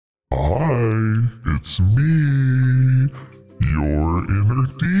It's me, your inner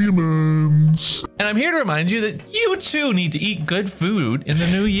demons. And I'm here to remind you that you too need to eat good food in the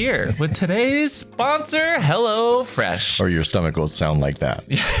new year with today's sponsor, HelloFresh. Or your stomach will sound like that.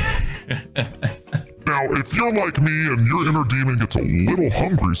 Now, if you're like me and your inner demon gets a little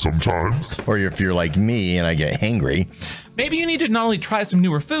hungry sometimes, Or if you're like me and I get hangry. Maybe you need to not only try some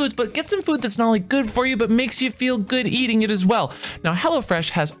newer foods, but get some food that's not only good for you, but makes you feel good eating it as well. Now, HelloFresh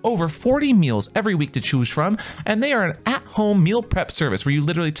has over 40 meals every week to choose from, and they are an at-home meal prep service where you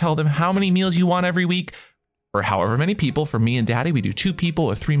literally tell them how many meals you want every week, for however many people. For me and Daddy, we do 2 people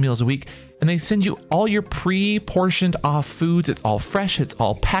or 3 meals a week, and they send you all your pre-portioned off foods. It's all fresh, it's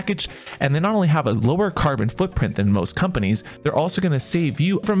all packaged, and they not only have a lower carbon footprint than most companies, they're also going to save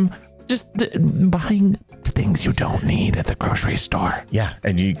you from just buying things you don't need at the grocery store. Yeah,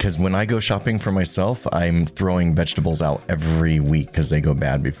 and because when I go shopping for myself, I'm throwing vegetables out every week because they go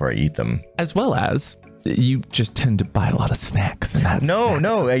bad before I eat them. As well as you just tend to buy a lot of snacks, and that's No,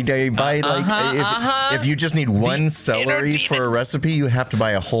 I buy if you just need one celery for a recipe, you have to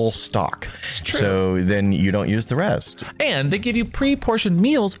buy a whole stalk. true. So then you don't use the rest. And they give you pre-portioned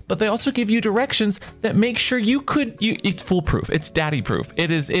meals, but they also give you directions that make sure it's foolproof. It's daddy proof.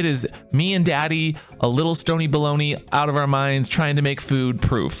 It is me and Daddy, a little stony baloney out of our minds trying to make food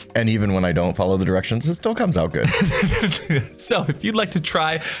proof. And even when I don't follow the directions, it still comes out good. So if you'd like to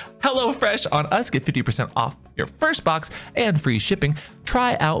try HelloFresh on us, get 50% off your first box and free shipping.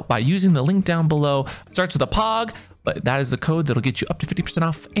 Try out by using the link down below. It starts with a POG, but that is the code that'll get you up to 50%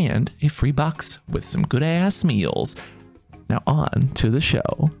 off and a free box with some good ass meals. Now on to the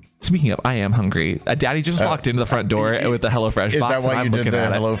show. Speaking of, I am hungry. Daddy just walked into the front door with the HelloFresh Is box. that why you did the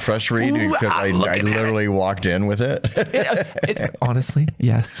HelloFresh read? Because I literally walked in with it. Honestly,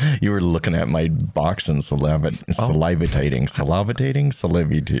 yes. You were looking at my box and salivating.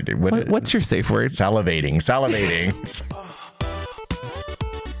 What's your safe word? Salivating.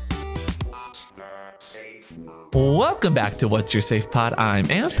 Welcome back to What's Your Safe Pod. I'm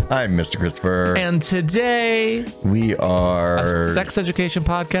Amp. I'm Mr. Christopher. And today, we are a sex education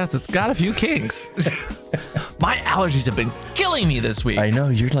podcast that's got a few kinks. My allergies have been killing me this week. I know,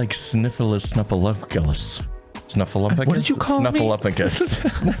 you're like Snuffleupagus. Snuffleupagus? What did you call me?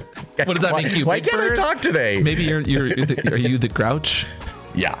 Snuffleupagus. What does that make you? Why Big can't Bird? I talk today? Maybe are you the Grouch?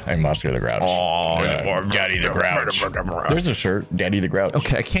 Yeah, I'm Oscar the Grouch. Oh, Daddy the Grouch. There's a shirt, Daddy the Grouch.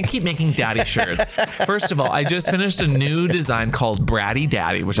 Okay, I can't keep making daddy shirts. First of all, I just finished a new design called Bratty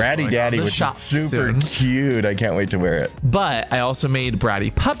Daddy, which Bratty Daddy, which is super cute. I can't wait to wear it. But I also made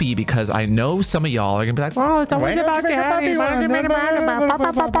Bratty Puppy because I know some of y'all are gonna be like, "Oh, it's always about daddy." And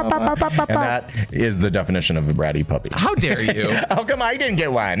that is the definition of a bratty puppy. How dare you? How come I didn't get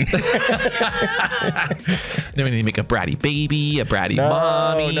one? Then we need to make a Bratty baby, a Bratty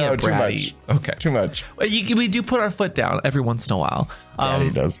mommy, a too Bratty. much. Okay, Too much. we do put our foot down every once in a while. Daddy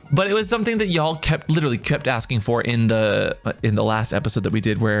does. But it was something that y'all kept asking for in the last episode that we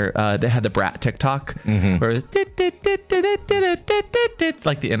did, where they had the brat TikTok, where it was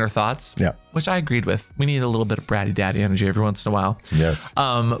like the inner thoughts. Yeah. Which I agreed with. We need a little bit of bratty daddy energy every once in a while. Yes.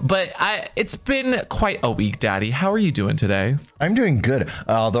 But it's been quite a week, Daddy. How are you doing today? I'm doing good.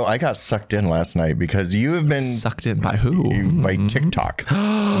 Although I got sucked in last night because you have been Sucked in by who? by TikTok.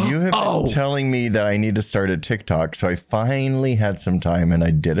 You have been telling me that I need to start a TikTok. So I finally had some time and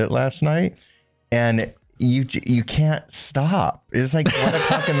I did it last night. And you can't stop. It's like 1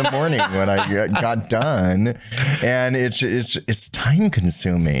 o'clock in the morning when I got done, and it's time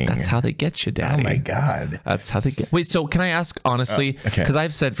consuming. That's how they get you, Daddy. Oh my God. That's how they get. Wait, so can I ask honestly? Okay. Because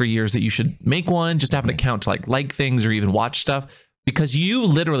I've said for years that you should make one, just have an account to like things or even watch stuff, because you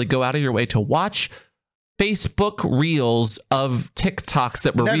literally go out of your way to watch Facebook reels of TikToks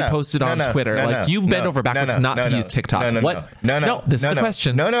that were reposted on Twitter. You bend over backwards not to use TikTok. No, this is the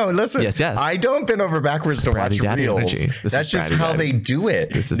question. No, listen. Yes. I don't bend over backwards to watch reels. That's just how they do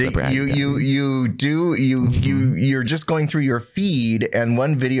it. This is the Bratty you're just going through your feed and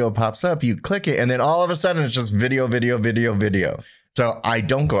one video pops up, you click it, and then all of a sudden it's just video. So I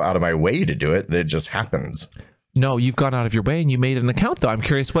don't go out of my way to do it. It just happens. No, you've gone out of your way and you made an account, though. I'm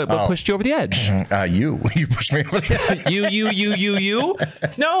curious what pushed you over the edge. You pushed me over the edge. You?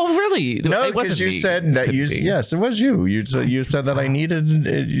 No, really. No, it wasn't because you me. said that yes, it was you. You said that I needed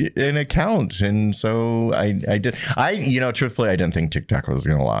an account, and so I did. Truthfully, I didn't think TikTok was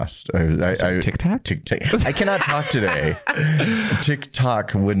going to last. TikTok? I cannot talk today.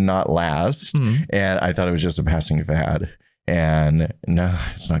 TikTok would not last, and I thought it was just a passing fad. And no,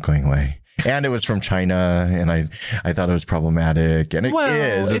 it's not going away. And it was from China, and I thought it was problematic, and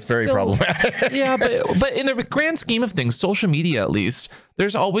it's very problematic. Yeah, but in the grand scheme of things, social media, at least,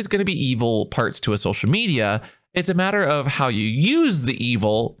 there's always going to be evil parts to a social media. It's a matter of how you use the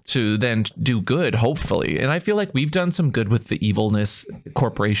evil to then do good, hopefully. And I feel like we've done some good with the evilness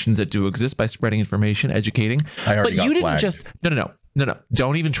corporations that do exist by spreading information, educating. But you didn't just no.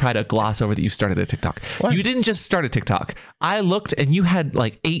 Don't even try to gloss over that you've started a TikTok. What? You didn't just start a TikTok. I looked and you had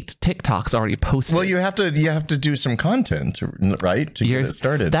like 8 TikToks already posted. Well, you have to do some content, right, to get it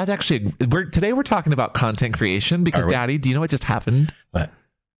started. That's actually today we're talking about content creation because Daddy, do you know what just happened? What?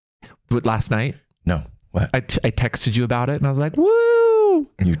 Last night? No. What? I texted you about it and I was like, woo!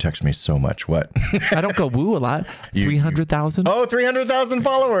 You text me so much. What? I don't go woo a lot. 300,000. Oh, 300,000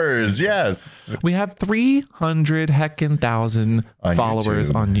 followers. Yes. We have 300,000 followers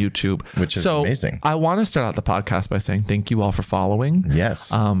on YouTube, which is amazing. I want to start out the podcast by saying thank you all for following. Yes.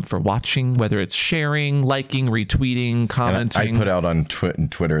 For watching, whether it's sharing, liking, retweeting, commenting. I put out on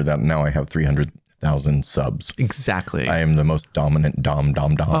Twitter that now I have 300,000 subs. Exactly. I am the most dominant dom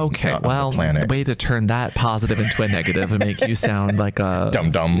okay, on the planet. Way to turn that positive into a negative and make you sound like a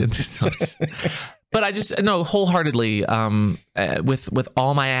dumb. But I just wholeheartedly with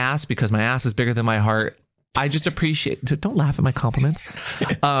all my ass, because my ass is bigger than my heart. I just appreciate. Don't laugh at my compliments.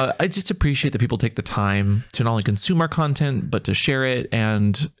 I just appreciate that people take the time to not only consume our content but to share it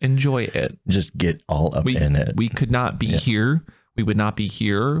and enjoy it. Just get all up in it. We could not be here. We would not be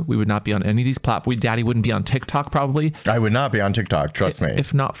here. We would not be on any of these platforms. Daddy wouldn't be on TikTok probably. I would not be on TikTok. Trust me.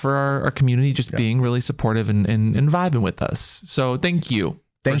 If not for our community just being really supportive and vibing with us. So thank you.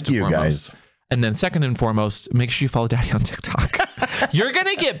 Thank you, guys. And then second and foremost, make sure you follow Daddy on TikTok. You're going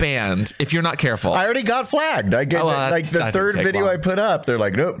to get banned if you're not careful. I already got flagged. I get the third video I put up. They're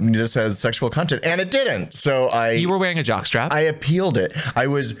like, nope, this has sexual content. And it didn't. So you were wearing a jockstrap. I appealed it. I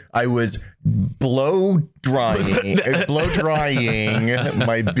was blow drying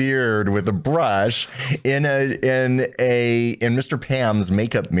my beard with a brush in Mr. Pam's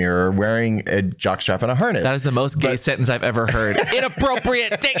makeup mirror wearing a jockstrap and a harness. That is the most gay sentence I've ever heard.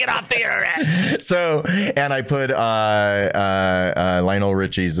 Inappropriate. Take it off the internet. So, and I put Lionel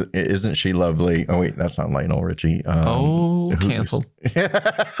Richie's "Isn't She Lovely?" Oh wait, that's not Lionel Richie. Canceled.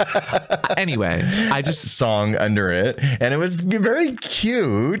 Anyway, I just song under it, and it was very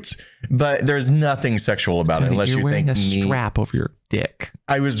cute. But there's nothing sexual about it unless you're you wearing think a strap over your dick.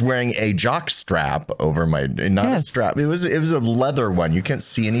 I was wearing a jock strap over my, a strap. It was a leather one. You can't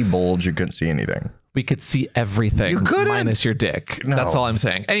see any bulge. You couldn't see anything. We could see everything minus your dick. No. That's all I'm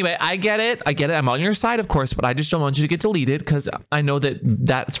saying. Anyway, I get it. I'm on your side, of course, but I just don't want you to get deleted because I know that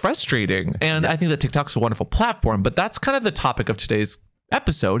that's frustrating. And I think that TikTok's a wonderful platform, but that's kind of the topic of today's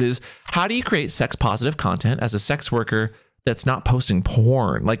episode is how do you create sex positive content as a sex worker that's not posting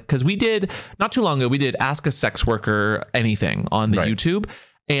porn? Like, because we did not too long ago, we did Ask a Sex Worker Anything on the YouTube.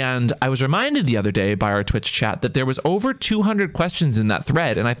 And I was reminded the other day by our Twitch chat that there was over 200 questions in that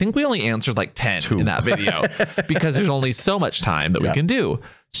thread. And I think we only answered like 10 in that video because there's only so much time that we can do.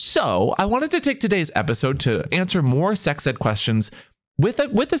 So I wanted to take today's episode to answer more sex ed questions with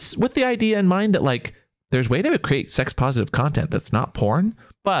the idea in mind that like, there's a way to create sex positive content that's not porn,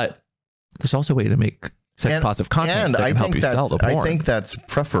 but there's also a way to make sex positive content that can help you sell the porn. I think that's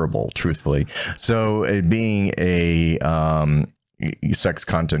preferable, truthfully. So being a sex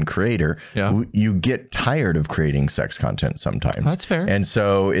content creator, you get tired of creating sex content sometimes. That's fair. And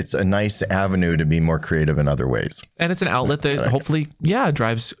so it's a nice avenue to be more creative in other ways. And it's an outlet that hopefully,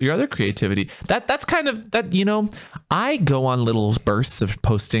 drives your other creativity. That's kind of that, I go on little bursts of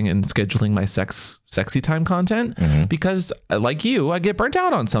posting and scheduling my sexy time content because like you, I get burnt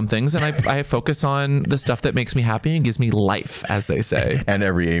out on some things and I focus on the stuff that makes me happy and gives me life, as they say. And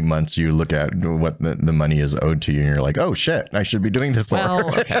every 8 months you look at what the money is owed to you and you're like, oh shit, I should be doing this more.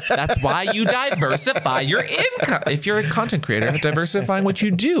 Well, okay. That's why you diversify your income. If you're a content creator, diversifying what you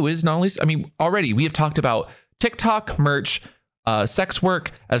do is not only, already we have talked about TikTok, merch, sex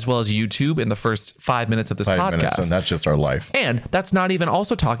work, as well as YouTube in the first 5 minutes of this podcast. And that's just our life. And that's not even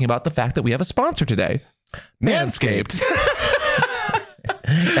also talking about the fact that we have a sponsor today, Manscaped.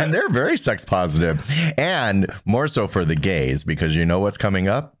 And they're very sex positive, and more so for the gays, because you know what's coming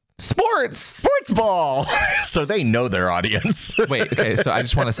up? Sports ball. So they know their audience. Wait, okay, so I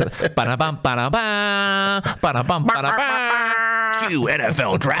just want to say cue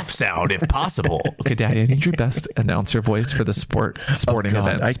NFL draft sound if possible. Okay, Daddy, I need your best announcer voice for the sporting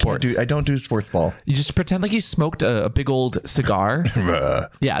event. I don't do sports ball. You just pretend like you smoked a big old cigar.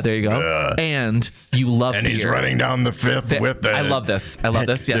 Yeah, there you go. And you love beer. He's running down the fifth with the... I love this.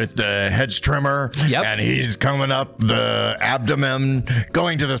 Yes. The hedge trimmer. Yep. And he's coming up the abdomen,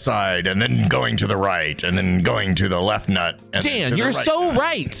 going to the side. side and then going to the right and then going to the left nut. And then Dan, to the you're right so nut.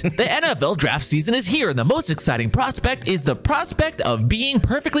 right. The NFL draft season is here, and the most exciting prospect is the prospect of being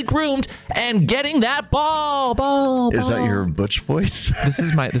perfectly groomed and getting that ball. Is that your Butch voice? This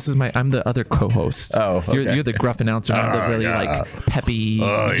is my. I'm the other co-host. Oh, okay. You're the gruff announcer. I'm the really like peppy,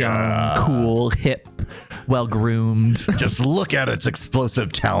 young, cool, hip, well groomed. Just look at its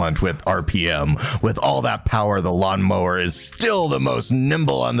explosive talent with RPM. With all that power, the lawnmower is still the most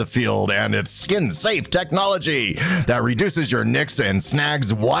nimble on the field, and its skin-safe technology that reduces your nicks and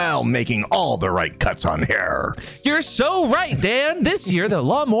snags while making all the right cuts on hair. You're so right, Dan. This year, the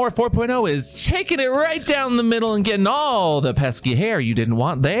Lawnmower 4.0 is taking it right down the middle and getting all the pesky hair you didn't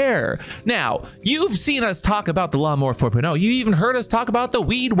want there. Now, you've seen us talk about the Lawnmower 4.0. You even heard us talk about the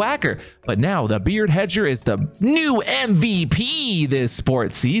Weed Whacker. But now the Beard Hedger is the new MVP this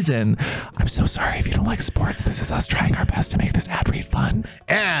sports season. I'm so sorry if you don't like sports. This is us trying our best to make this ad read fun.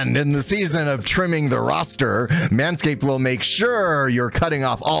 And in the season of trimming the roster, Manscaped will make sure you're cutting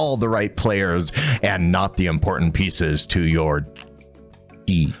off all the right players and not the important pieces to your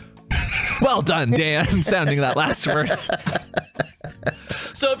D. Well done, Dan, sounding that last word.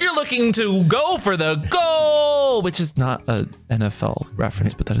 So if you're looking to go for the goal, which is not a NFL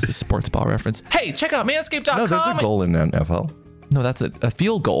reference, but that is a sports ball reference. Hey, check out manscaped.com. No, there's a goal in NFL. No, that's a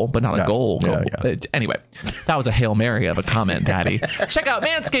field goal, but not a goal. Yeah. Anyway, that was a Hail Mary of a comment, Daddy. Check out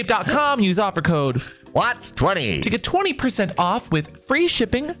manscaped.com. Use offer code Watts20 to get 20% off with free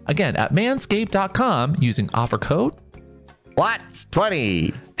shipping. Again, at manscaped.com using offer code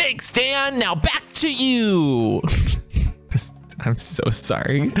Watts20. Thanks, Dan. Now back to you. I'm so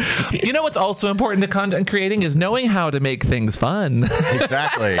sorry. You know what's also important to content creating is knowing how to make things fun.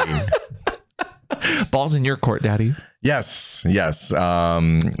 Exactly. Ball's in your court, Daddy. Yes.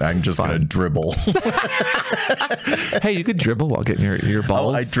 I'm just going to dribble. Hey, you could dribble while getting your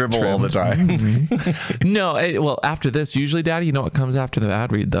balls. I dribble all the time. No, well, after this, usually, Daddy, you know what comes after the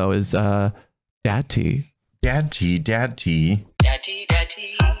ad read, though, is Dad Tea. Dad tea. Dad tea.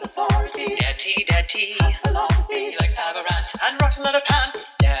 Authority. Dad tea. Philosophy. He likes to have a rant and rocks in leather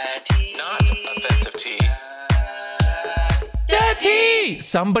pants. Dad tea. Not offensive tea. Dad Tea!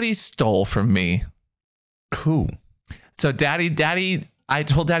 Somebody stole from me. Who? So Daddy, I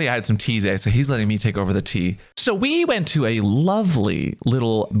told Daddy I had some tea today, so he's letting me take over the tea. So we went to a lovely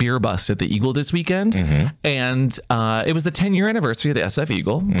little beer bust at the Eagle this weekend, and it was the 10-year anniversary of the SF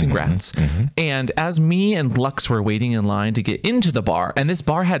Eagle. Congrats. And as me and Lux were waiting in line to get into the bar, and this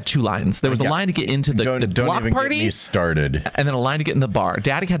bar had two lines. There was a line to get into the Don't block even party, get me started. and then a line to get in the bar.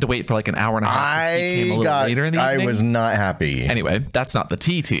 Daddy had to wait for like an hour and a half. He came a little later in the evening. I was not happy. Anyway, that's not the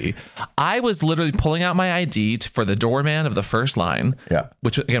TT. I was literally pulling out my ID for the doorman of the first line,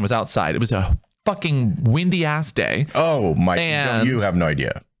 which again was outside. It was a fucking windy ass day. Oh my! And- you have no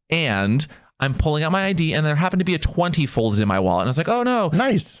idea. And I'm pulling out my ID, and there happened to be a 20 folded in my wallet. And I was like, oh no.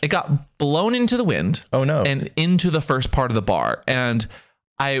 Nice. It got blown into the wind. Oh no. And into the first part of the bar. And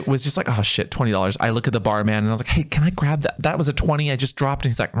I was just like, oh shit, $20. I look at the barman and I was like, hey, can I grab that? That was a 20 I just dropped.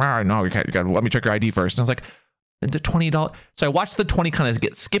 And he's like, no, you got to let me check your ID first. And I was like, the $20. So I watched the 20 kind of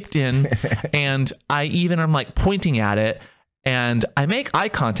get skipped in, and I'm like pointing at it. And I make eye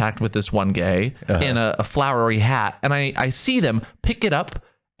contact with this one guy in a flowery hat, and I see them pick it up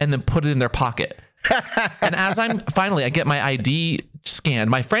and then put it in their pocket. And as I get my ID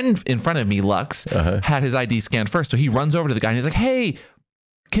scanned, my friend in front of me, Lux, had his ID scanned first. So he runs over to the guy and he's like, hey,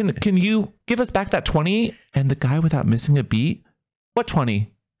 can you give us back that 20? And the guy, without missing a beat, what 20?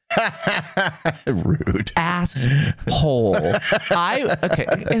 Rude asshole. Okay,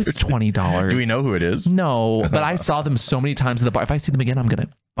 it's $20. Do we know who it is? No, but I saw them so many times at the bar. If I see them again, I'm gonna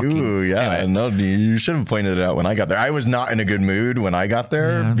fucking... Ooh, yeah. Anyway. No, you should have pointed it out when I got there. I was not in a good mood when I got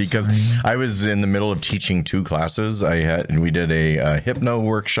there because I was in the middle of teaching 2 classes. We did a hypno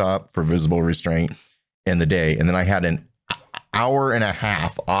workshop for visible restraint in the day, and then I had an hour and a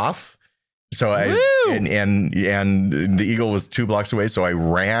half off. So and the Eagle was 2 blocks away, so I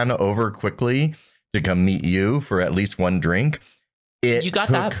ran over quickly to come meet you for at least one drink. You got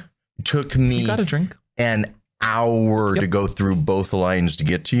that? Took me You got a drink? an hour to go through both lines to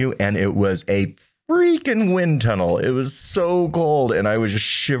get to you, and it was a freaking wind tunnel. It was so cold, and I was just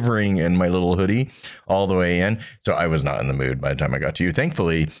shivering in my little hoodie all the way in. So I was not in the mood by the time I got to you.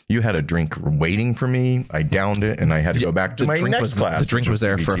 Thankfully, you had a drink waiting for me. I downed it, and I had to go back to my next class. The drink was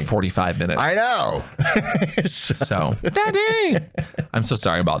there for 45 minutes. I know. So, Daddy, I'm so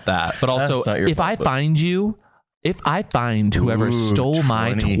sorry about that. But also, if I find whoever stole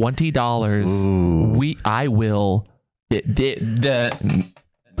my $20, I will.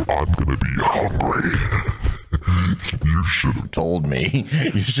 I'm gonna be hungry. You should have. told me.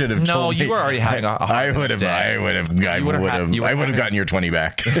 You should have No, told me. you were already having a I hard would have. day. I would have. I You would've would had- have. you I would've would have had- gotten your 20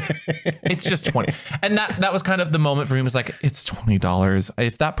 back. It's just 20. And that was kind of the moment for me, was like, it's $20.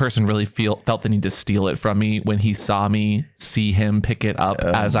 If that person really felt the need to steal it from me when he saw me see him pick it up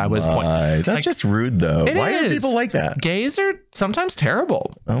as I was pointing. That's just rude, though. It Why are is. people like that? Gays are sometimes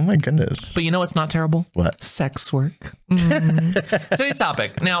terrible. Oh my goodness. But you know what's not terrible? What? Sex work. Today's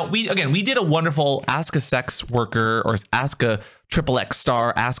topic. Now, we did a wonderful Ask a Sex Worker or Ask a XXX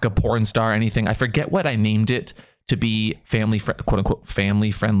Star, Ask a Porn Star, anything. I forget what I named it to be quote unquote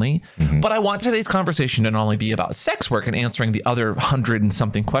family friendly. But I want today's conversation to not only be about sex work and answering the other 100 and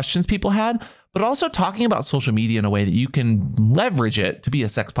something questions people had, but also talking about social media in a way that you can leverage it to be a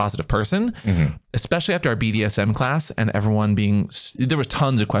sex positive person, especially after our BDSM class and everyone there was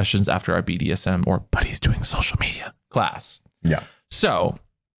tons of questions after our BDSM or buddies doing social media class. Yeah. So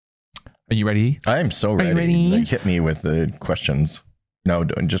are you ready? I am so ready. you ready? Like, hit me with the questions. No,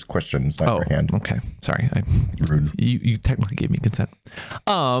 just questions, not your hand. Okay. Sorry. Rude. You technically gave me consent.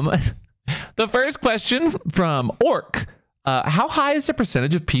 The first question from Orc. How high is the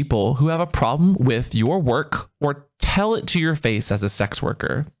percentage of people who have a problem with your work or tell it to your face as a sex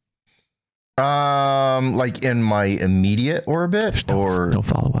worker? Like in my immediate orbit, or No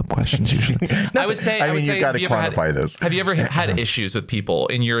follow-up questions usually. I would say you've got to quantify this. Have you ever had issues with people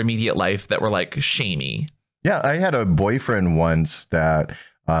in your immediate life that were like shamey? Yeah, I had a boyfriend once that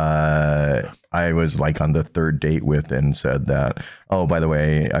I was like on the third date with and said that, oh, by the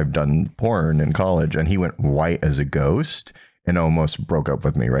way, I've done porn in college. And he went white as a ghost and almost broke up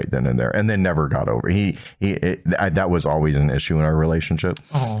with me right then and there, and then never got over. That was always an issue in our relationship.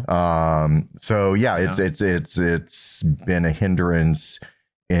 So yeah, it's been a hindrance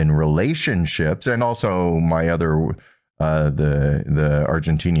in relationships, and also my other the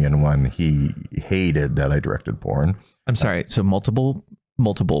Argentinian one, he hated that I directed porn. I'm sorry. So multiple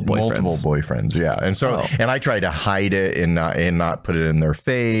boyfriends. Multiple boyfriends, yeah. And so and I tried to hide it and not put it in their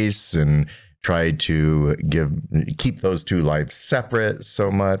face, and tried to keep those two lives separate so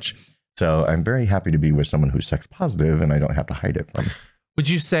much. So I'm very happy to be with someone who's sex positive and I don't have to hide it from. Would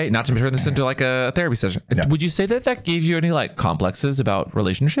you say, not to turn this into like a therapy session, would you say that gave you any like complexes about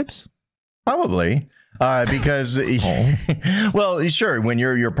relationships? Probably. Because, well, sure, when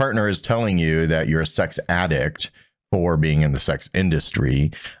your partner is telling you that you're a sex addict for being in the sex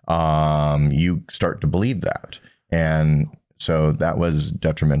industry, you start to believe that. And so that was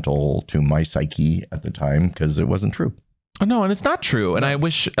detrimental to my psyche at the time because it wasn't true. Oh, no, and it's not true. And I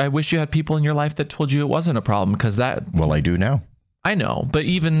wish you had people in your life that told you it wasn't a problem, because Well, I do now. I know, but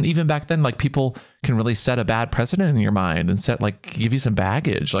even back then, like, people can really set a bad precedent in your mind and give you some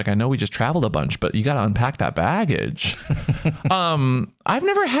baggage. Like, I know we just traveled a bunch, but you got to unpack that baggage. I've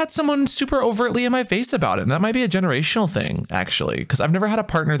never had someone super overtly in my face about it. And that might be a generational thing, actually, because I've never had a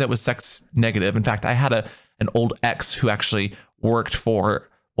partner that was sex negative. In fact, I had an old ex who actually worked for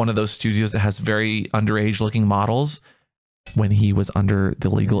one of those studios that has very underage looking models when he was under the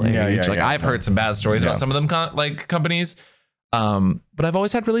legal age. I've heard some bad stories about some of them companies. But I've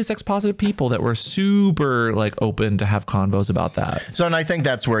always had really sex positive people that were super like open to have convos about that. So, and I think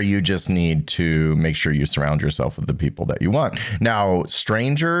that's where you just need to make sure you surround yourself with the people that you want. Now,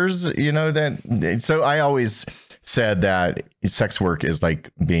 strangers, so I always said that sex work is like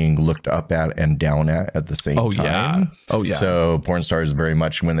being looked up at and down at the same time. Oh yeah. So porn stars, very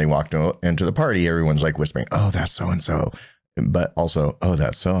much when they walked into the party, everyone's like whispering, oh, that's so-and-so, but also, oh,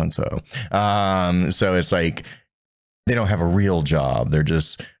 that's so-and-so. So it's like, they don't have a real job. They're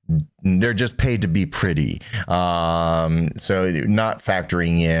just paid to be pretty. So not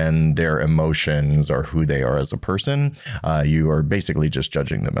factoring in their emotions or who they are as a person, you are basically just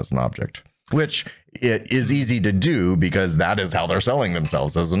judging them as an object, which it is easy to do because that is how they're selling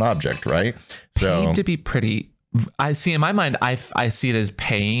themselves, as an object, right? So paid to be pretty. I see in my mind, I see it as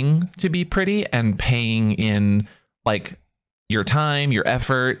paying to be pretty, and paying in like your time, your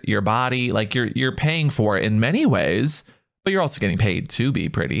effort, your body, like you're paying for it in many ways, but you're also getting paid to be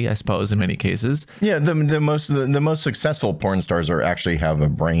pretty, I suppose, in many cases. Yeah, the most successful porn stars actually have a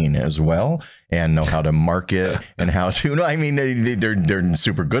brain as well and know how to market and how to. I mean, they're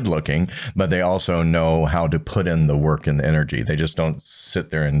super good looking, but they also know how to put in the work and the energy. They just don't sit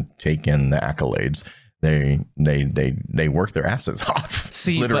there and take in the accolades. They work their asses off.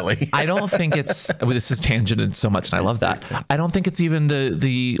 See, literally. I don't think it's this is tangented so much, and I love that. I don't think it's even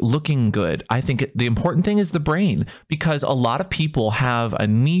the looking good. I think the important thing is the brain, because a lot of people have a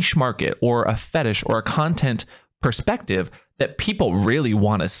niche market or a fetish or a content perspective that people really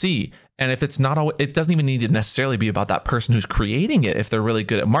want to see. And if it's not, it doesn't even need to necessarily be about that person who's creating it. If they're really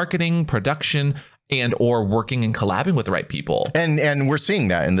good at marketing, production, and or working and collabing with the right people. And we're seeing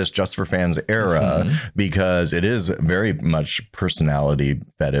that in this Just for Fans era because it is very much personality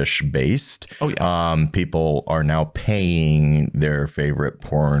fetish based. Oh, yeah. People are now paying their favorite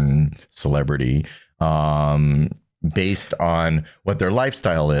porn celebrity based on what their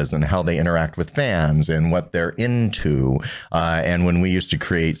lifestyle is and how they interact with fans and what they're into. And when we used to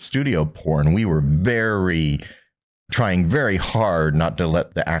create studio porn, we were trying very hard not to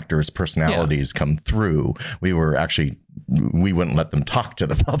let the actors' personalities come through. We wouldn't let them talk to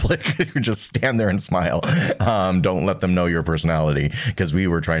the public. You just stand there and smile. Don't let them know your personality, because we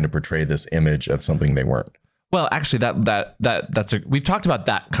were trying to portray this image of something they weren't. Well, actually, we've talked about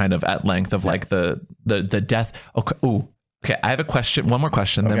that kind of at length of like the death. Okay. Ooh. Okay. I have a question. One more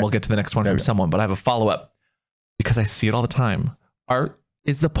question, then we'll get to the next one from someone. But I have a follow up because I see it all the time.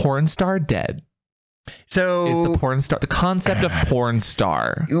 Is the porn star dead? So is the porn star, the concept of porn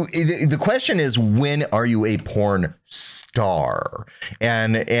star? The question is, when are you a porn star?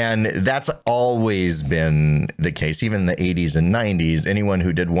 And that's always been the case. Even in the 80s and 90s, anyone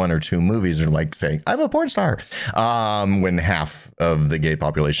who did 1 or 2 movies are like saying, I'm a porn star, when half of the gay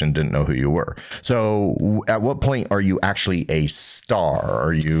population didn't know who you were. So at what point are you actually a star?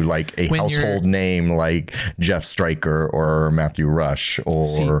 Are you like a household name like Jeff Stryker or Matthew Rush? Or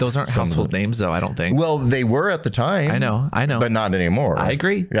see, those aren't household names though, I don't think. Well, they were at the time. I know. But not anymore. I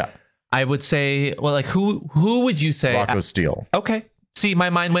agree. Yeah. I would say, well, like who would you say? Rocco Steele. Okay. See, my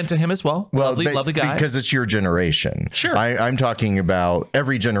mind went to him as well. Well, lovely guy. Because it's your generation. Sure. I'm talking about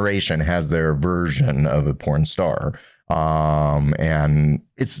every generation has their version of a porn star. And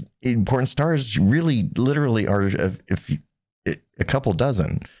porn stars really literally are a couple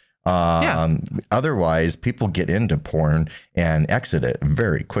dozen. Otherwise, people get into porn and exit it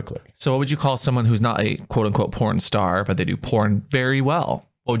very quickly. So what would you call someone who's not a quote unquote porn star, but they do porn very well?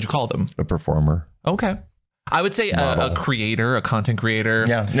 What would you call them? A performer. Okay. I would say a creator, a content creator.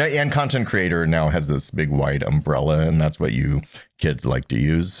 Yeah. And content creator now has this big wide umbrella, and that's what you kids like to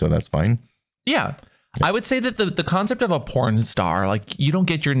use. So that's fine. Yeah. I would say that the concept of a porn star, like you don't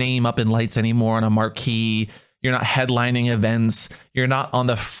get your name up in lights anymore on a marquee. You're not headlining events. You're not on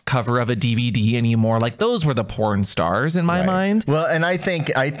the cover of a DVD anymore. Like those were the porn stars in my mind. Well, and I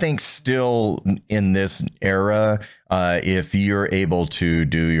think still in this era, if you're able to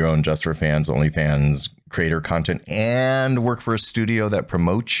do your own Just for Fans, OnlyFans creator content and work for a studio that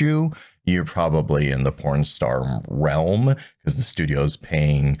promotes you, you're probably in the porn star realm because the studio's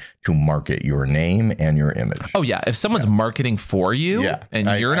paying to market your name and your image. Oh yeah. If someone's marketing for you and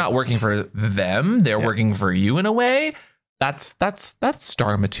you're not working for them, they're working for you in a way, that's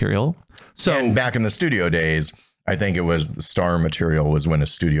star material. So and back in the studio days, I think it was the star material was when a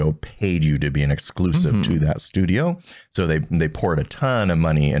studio paid you to be an exclusive to that studio. So they poured a ton of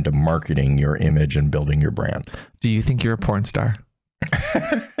money into marketing your image and building your brand. Do you think you're a porn star?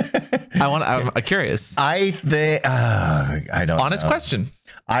 I'm curious. I think I don't honest know. Question.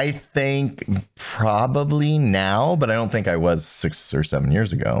 I think probably now, but I don't think I was 6 or 7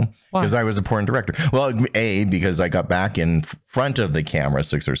 years ago because I was a porn director. Well, because I got back in front of the camera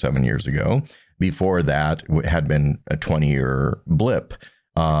 6 or 7 years ago. Before that had been a 20-year blip.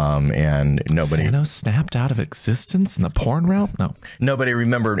 And nobody Thanos snapped out of existence in the porn realm. Nobody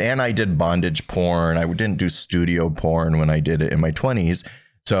remembered. And I did bondage porn. I didn't do studio porn when I did it in my 20s.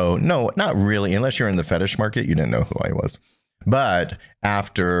 So no, not really. Unless you're in the fetish market, you didn't know who I was. But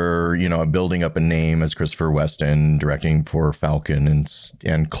after, building up a name as Christopher Weston, directing for Falcon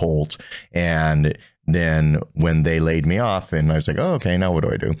and Colt, and then when they laid me off and I was like, oh, okay, now what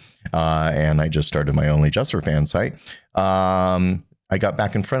do I do? And I just started my only Just for Fans site. I got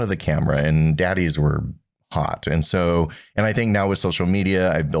back in front of the camera and daddies were hot. And I think now with social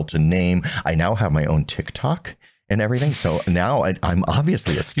media, I've built a name. I now have my own TikTok and everything. So now I'm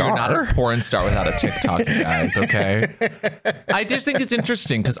obviously a star. You're not a porn star without a TikTok, you guys. Okay. I just think it's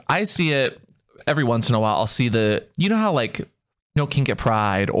interesting because I see it every once in a while. I'll see how like Kink at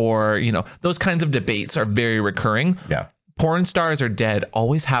Pride or, those kinds of debates are very recurring. Yeah. Porn stars are dead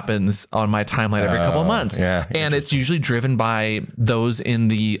always happens on my timeline every couple of months. Yeah, and it's usually driven by those in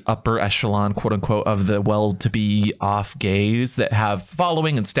the upper echelon, quote unquote, of the well-to-be off gays that have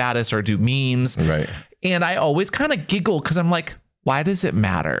following and status or do memes. Right. And I always kind of giggle because I'm like, why does it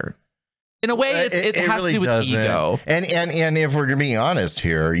matter? In a way, it has really to do with ego. And if we're being honest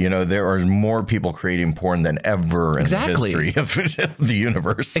here, there are more people creating porn than ever in the history of the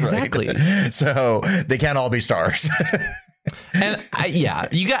universe. Exactly. Right? So they can't all be stars. And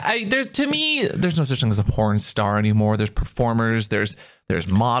to me, there's no such thing as a porn star anymore. There's performers. There's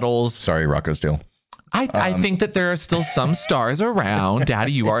models. Sorry, Rocco Steele. I think that there are still some stars around.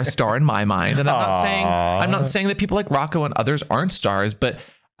 Daddy, you are a star in my mind. And I'm not saying that people like Rocco and others aren't stars, but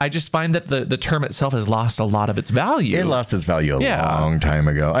I just find that the term itself has lost a lot of its value. It lost its value a long time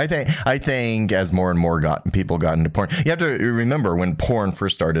ago. I think as more and more people got into porn, you have to remember when porn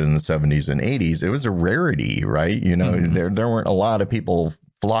first started in the 70s and 80s, it was a rarity, right? You know, there weren't a lot of people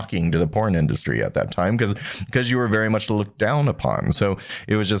flocking to the porn industry at that time because you were very much looked down upon. So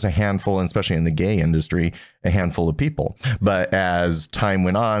it was just a handful, and especially in the gay industry, a handful of people. But as time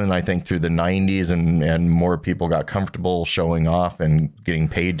went on, and I think through the 90s and more people got comfortable showing off and getting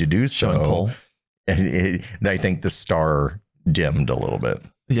paid to do so, I think the star dimmed a little bit.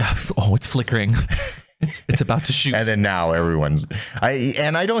 Yeah. Oh, it's flickering. It's about to shoot. And then now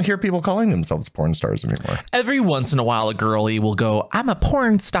I don't hear people calling themselves porn stars anymore. Every once in a while, a girlie will go, I'm a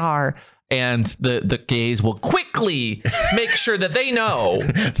porn star. And the gays will quickly make sure that they know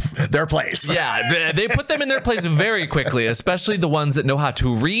their place. Yeah, they put them in their place very quickly, especially the ones that know how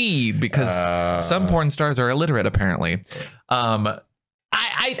to read, because some porn stars are illiterate, apparently.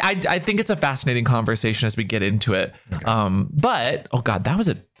 I think it's a fascinating conversation as we get into it. Okay. But oh god, that was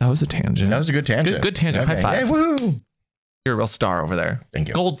a tangent. That was a good tangent. Good tangent. Okay. High five. Hey, woo. You're a real star over there. Thank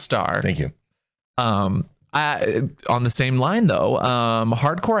you. Gold star. Thank you. On the same line though,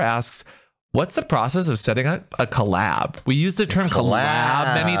 Hardcore asks, what's the process of setting up a collab? We use the term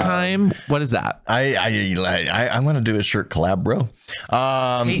collab many times. What is that? I want to do a shirt collab, bro.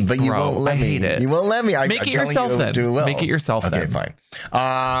 But you won't let me. You won't let me. Make it yourself then. Make it yourself then. Okay, fine.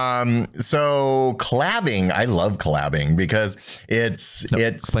 So collabing, I love collabing because it's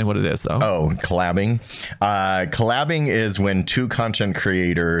explain what it is though. Oh, collabing. Collabing is when two content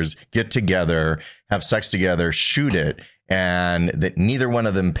creators get together, have sex together, shoot it, and that neither one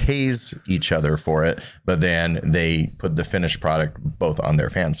of them pays each other for it, but then they put the finished product both on their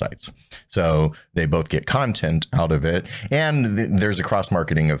fan sites. So they both get content out of it. And there's a cross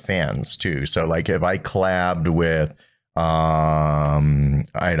marketing of fans too. So like if I collabed with,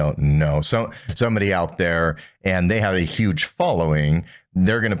 I don't know, somebody out there and they have a huge following,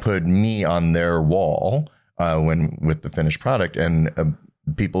 they're going to put me on their wall with the finished product, and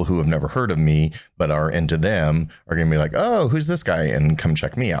people who have never heard of me but are into them are going to be like, oh, who's this guy, and come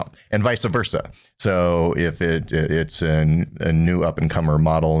check me out, and vice versa. So if it's a new up and comer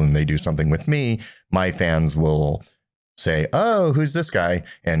model and they do something with me, my fans will say, oh, who's this guy,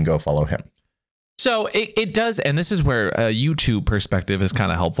 and go follow him. So it does, and this is where a YouTube perspective is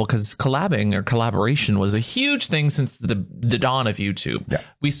kind of helpful, because collabing or collaboration was a huge thing since the dawn of YouTube. Yeah.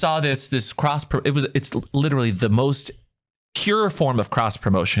 We saw this cross. It's literally the most pure form of cross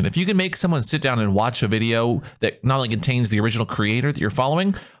promotion. If you can make someone sit down and watch a video that not only contains the original creator that you're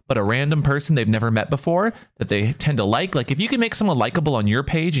following, but a random person they've never met before that they tend to like if you can make someone likable on your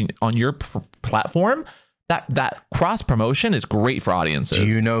page and on your platform, that cross promotion is great for audiences. Do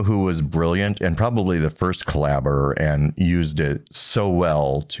you know who was brilliant and probably the first collaborator and used it so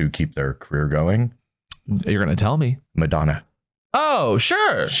well to keep their career going? You're going to tell me. Madonna. Oh,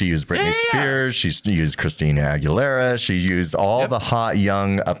 sure. She used Britney Spears. She used Christina Aguilera. She used all the hot,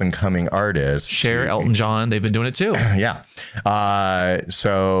 young, up-and-coming artists. Cher, Elton John. They've been doing it too. Yeah. But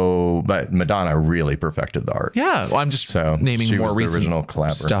Madonna really perfected the art. Yeah. Well, I'm just naming more recent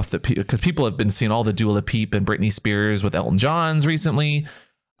stuff because people have been seeing all the Dua Lipa and Britney Spears with Elton John's recently.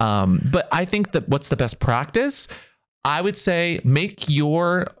 But I think that what's the best practice? I would say make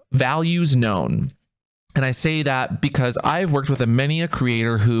your values known. And I say that because I've worked with many a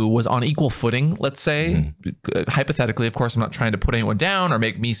creator who was on equal footing, let's say, hypothetically, of course, I'm not trying to put anyone down or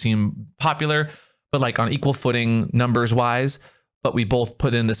make me seem popular, but like on equal footing numbers wise, but we both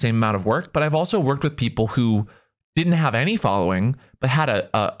put in the same amount of work. But I've also worked with people who didn't have any following, but had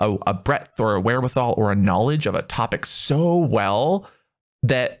a breadth or a wherewithal or a knowledge of a topic so well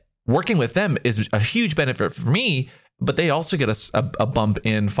that working with them is a huge benefit for me. But they also get a bump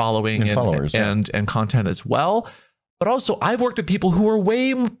in following and followers, and content as well. But also, I've worked with people who are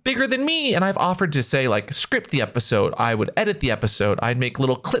way bigger than me, and I've offered to say, like, script the episode. I would edit the episode. I'd make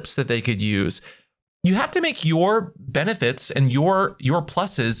little clips that they could use. You have to make your benefits and your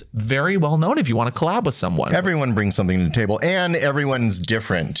pluses very well known if you want to collab with someone. Everyone brings something to the table, and everyone's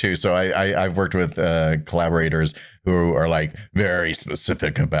different too. So I've worked with collaborators who are like very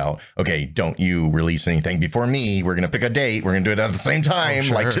specific about, okay, don't you release anything before me. We're going to pick a date. We're going to do it at the same time,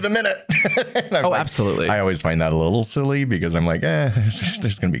 like to the minute. Absolutely. I always find that a little silly because I'm like,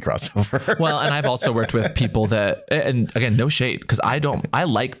 there's going to be crossover. Well, and I've also worked with people that, and again, no shade, because I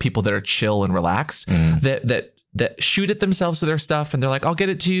like people that are chill and relaxed, that that shoot it themselves with their stuff and they're like, I'll get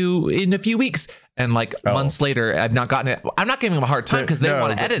it to you in a few weeks. And like months later, I've not gotten it. I'm not giving them a hard time because they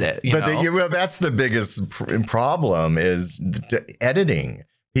want to edit it. Well, that's the biggest problem is editing.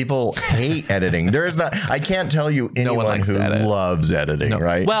 People hate editing. There is not. I can't tell you anyone who loves editing,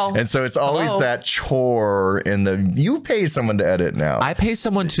 right? Well, and so it's always that chore in the. You pay someone to edit now. I pay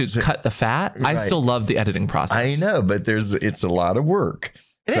someone to cut the fat. Right. I still love the editing process. I know, but it's a lot of work.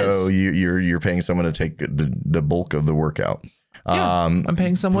 So you're paying someone to take the bulk of the workout. Yeah, I'm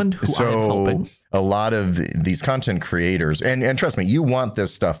paying someone who I am helping. A lot of these content creators, and trust me, you want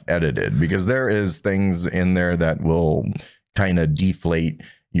this stuff edited because there is things in there that will kind of deflate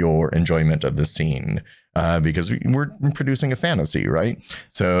your enjoyment of the scene because we're producing a fantasy, right?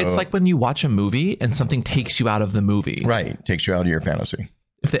 So it's like when you watch a movie and something takes you out of the movie. Right. Takes you out of your fantasy.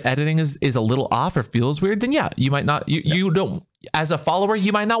 If the editing is a little off or feels weird, then you might not, you don't, as a follower,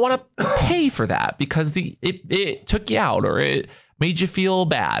 you might not want to pay for that because it took you out or it made you feel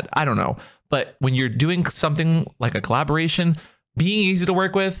bad. I don't know. But when you're doing something like a collaboration, being easy to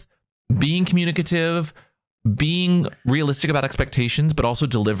work with, being communicative, being realistic about expectations, but also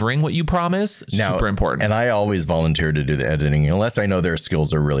delivering what you promise, super important. And I always volunteer to do the editing unless I know their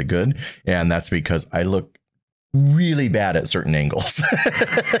skills are really good. And that's because I look really bad at certain angles.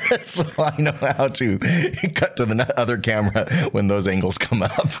 So I know how to cut to the other camera when those angles come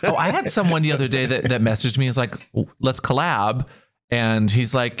up. I had someone the other day that messaged me. Is like, let's collab. And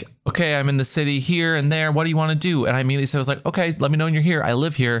he's like, okay, I'm in the city here and there. What do you want to do? And I immediately said, I was like, okay, let me know when you're here. I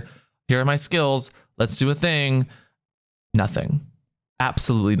live here. Here are my skills. Let's do a thing. Nothing.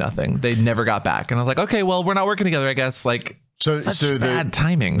 Absolutely nothing. They never got back. And I was like, okay, well, we're not working together, I guess. Like, so bad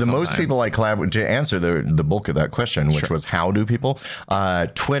timing. The most people I collab to answer the bulk of that question, which was how do people?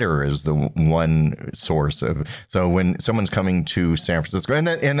 Twitter is the one source of. So when someone's coming to San Francisco,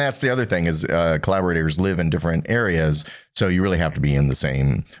 and that's the other thing is collaborators live in different areas, so you really have to be in the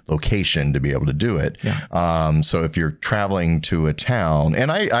same location to be able to do it. Yeah. So if you're traveling to a town,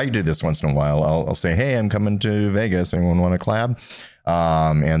 and I do this once in a while, I'll say, hey, I'm coming to Vegas. Anyone want to collab?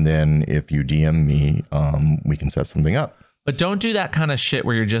 And then if you DM me, we can set something up. But don't do that kind of shit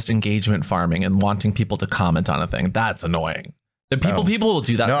where you're just engagement farming and wanting people to comment on a thing. That's annoying. And people will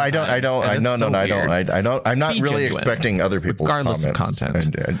do that. No, I don't. I'm not really genuine, expecting other people's regardless comments. Of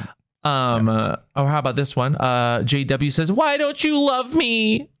content. Or how about this one? JW says, "Why don't you love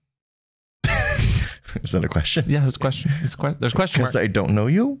me?" Is that a question? Yeah, there's a question. There's a question. Because I don't know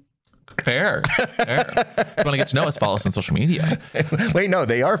you. Fair. If you want to get to know us, follow us on social media. Wait, no,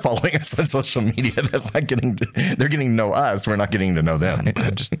 they are following us on social media. That's not they're getting to know us. We're not getting to know them.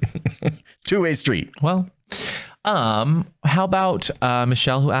 I'm just two-way street. Well, how about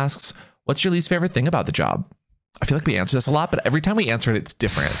Michelle, who asks, what's your least favorite thing about the job? I feel like we answer this a lot, but every time we answer it, it's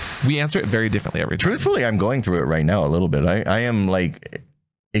different. We answer it very differently every time. Truthfully, I'm going through it right now a little bit. I am like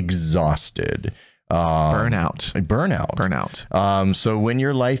exhausted. Burnout. So when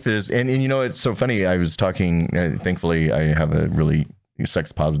your life is, and you know, it's so funny. I was talking, thankfully I have a really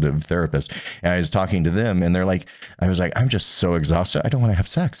sex positive therapist, and I was talking to them and they're like, I'm just so exhausted. I don't want to have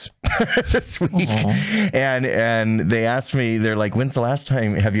sex this week. Aww. And they asked me, they're like, when's the last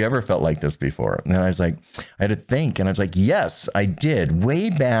time, have you ever felt like this before? And I was like, I had to think. And I was like, yes, I did way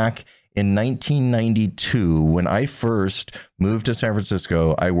back in 1992, when I first moved to San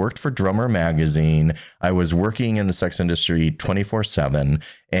Francisco. I worked for Drummer Magazine. I was working in the sex industry 24/7,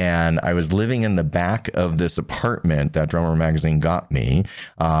 and I was living in the back of this apartment that Drummer Magazine got me,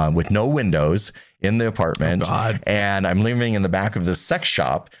 with no windows in the apartment. And I'm living in the back of this sex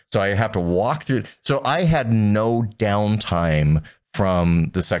shop, so I have to walk through. So I had no downtime from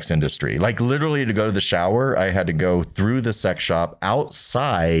the sex industry. Like literally to go to the shower, I had to go through the sex shop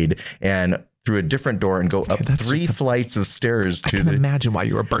outside and through a different door and go up 3 flights of stairs. I can imagine why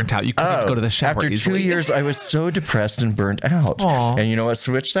you were burnt out. You couldn't go to the shower after easily. 2 years, I was so depressed and burnt out. Aww. And you know what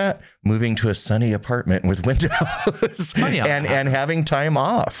switched that? Moving to a sunny apartment with windows and having time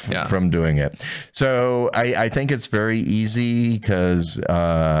off from doing it. So I think it's very easy because,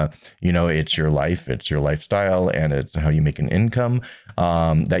 you know, it's your life, it's your lifestyle, and it's how you make an income,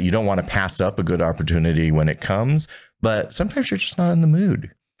 that you don't want to pass up a good opportunity when it comes. But sometimes you're just not in the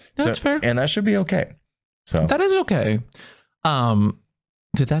mood. That's fair. And that should be okay. So that is okay.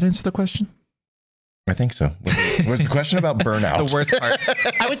 Did that answer the question? I think so. Was the question about burnout? The worst part.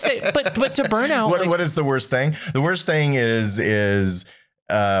 I would say, but to burnout. What is the worst thing? The worst thing is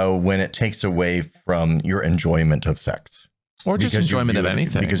when it takes away from your enjoyment of sex. Or just enjoyment of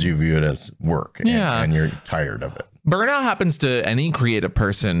anything. Because you view it as work and you're tired of it. Burnout happens to any creative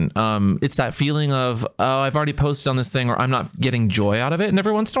person. It's that feeling of, oh, I've already posted on this thing, or I'm not getting joy out of it. And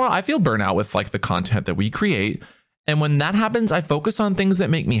every once in a while, I feel burnout with like the content that we create. And when that happens, I focus on things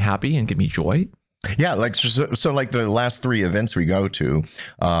that make me happy and give me joy. Yeah, like so like the last 3 events we go to,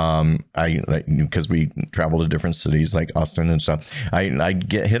 because we travel to different cities like Austin and stuff. I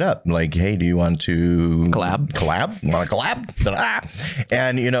get hit up like, hey, do you want to collab? Want to collab?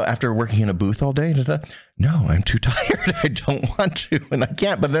 And after working in a booth all day, no, I'm too tired. I don't want to, and I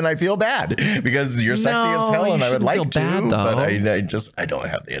can't. But then I feel bad because you're sexy as hell, and I would like to, but I don't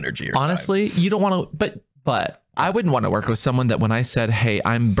have the energy. Honestly, you don't want to, but. I wouldn't want to work with someone that when I said, hey,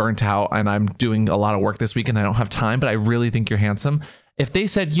 I'm burnt out and I'm doing a lot of work this week and I don't have time, but I really think you're handsome. If they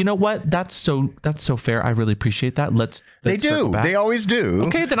said, you know what, that's so fair. I really appreciate that. Let's they do. They always do.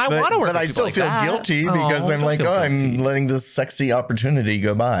 Okay, then I want to work. But I still feel guilty because I'm like, I'm letting this sexy opportunity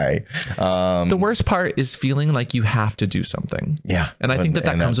go by. The worst part is feeling like you have to do something. Yeah. And I think that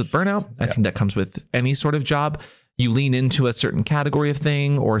comes with burnout. I think that comes with any sort of job. You lean into a certain category of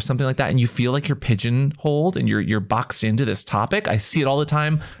thing or something like that, and you feel like you're pigeonholed and you're boxed into this topic. I see it all the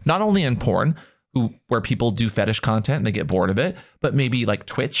time, not only in porn, where people do fetish content and they get bored of it, but maybe like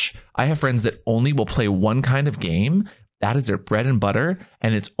Twitch. I have friends that only will play one kind of game. That is their bread and butter,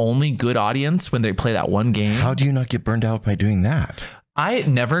 and it's only good audience when they play that one game. How do you not get burned out by doing that? I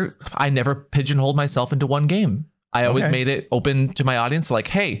never pigeonholed myself into one game. I always made it open to my audience, like,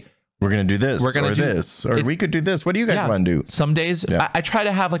 hey, we're going to do this, or we could do this. What do you guys want to do? Some days I try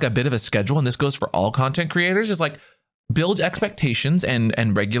to have like a bit of a schedule, and this goes for all content creators, is like build expectations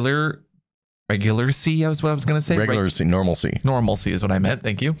and regularcy. Is what I was going to say. Normalcy is what I meant.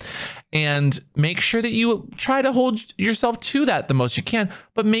 Thank you. And make sure that you try to hold yourself to that the most you can,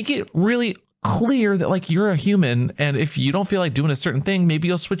 but make it really clear that like you're a human. And if you don't feel like doing a certain thing, maybe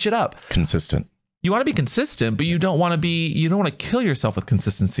you'll switch it up. Consistent. You want to be consistent, but you don't want to kill yourself with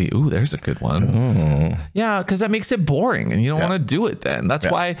consistency. Ooh, there's a good one. Oh. Yeah, because that makes it boring and you don't want to do it then. That's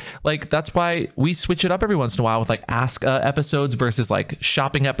why we switch it up every once in a while with like ask episodes versus like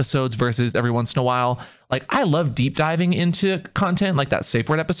shopping episodes versus every once in a while. Like I love deep diving into content like that safe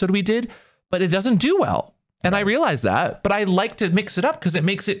word episode we did, but it doesn't do well. And I realize that, but I like to mix it up because it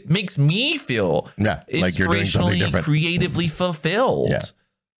makes me feel like you're doing something different, creatively fulfilled. Yeah.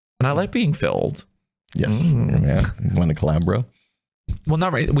 And I like being filled. Yes. Yeah. You want to collab, bro? Well,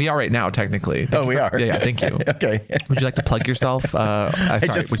 not right. We are right now, technically. We are. Yeah. Thank you. Okay. Would you like to plug yourself? I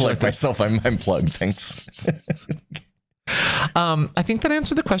just plugged myself. I'm plugged. Thanks. I think that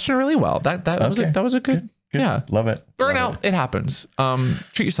answered the question really well. That was a good. Yeah. Love it. Burnout. It happens.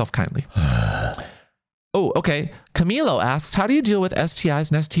 Treat yourself kindly. Oh, okay. Camilo asks, how do you deal with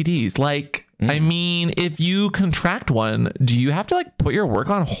STIs and STDs? Like, I mean, if you contract one, do you have to like put your work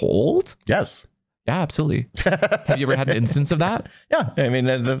on hold? Yes. Yeah, absolutely. Have you ever had an instance of that? Yeah. I mean,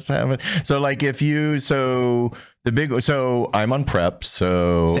 that's happened. So like I'm on PrEP.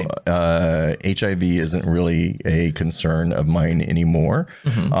 So HIV isn't really a concern of mine anymore.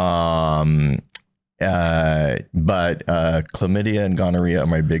 Mm-hmm. But chlamydia and gonorrhea are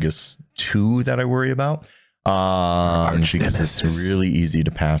my biggest 2 that I worry about. Because it's really easy to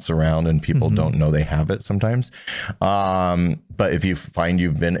pass around and people don't know they have it sometimes. But if you find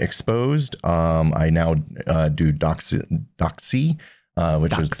you've been exposed, I now do Doxy,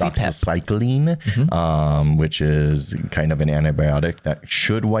 which is doxycycline, which is kind of an antibiotic that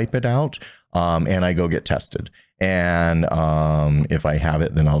should wipe it out. And I go get tested. And if I have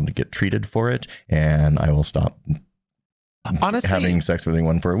it, then I'll get treated for it, and I will stop having sex with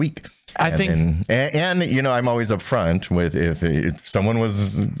anyone for a week. I'm always upfront with if someone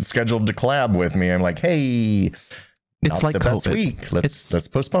was scheduled to collab with me, I'm like, hey, it's like the best week. Let's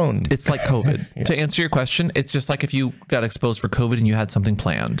postpone. It's like COVID. To answer your question, it's just like if you got exposed for COVID and you had something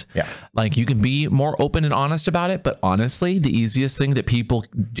planned. Yeah. Like you can be more open and honest about it, but honestly, the easiest thing that people,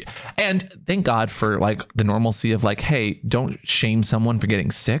 and thank God for like the normalcy of like, hey, don't shame someone for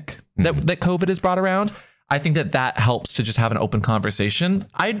getting sick that COVID has brought around. I think that helps to just have an open conversation.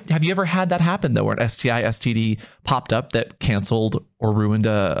 Have you ever had that happen though, where an STI, STD popped up that canceled or ruined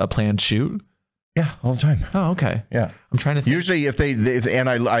a planned shoot? Yeah, all the time. Oh, okay. Yeah. I'm trying to think. Usually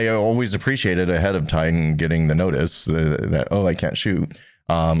I always appreciate it ahead of time getting the notice that, I can't shoot.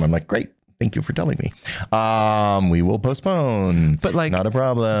 I'm like, great. Thank you for telling me. We will postpone. But like, not a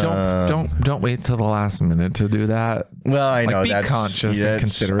problem. Don't wait till the last minute to do that. Well, I know that's conscious and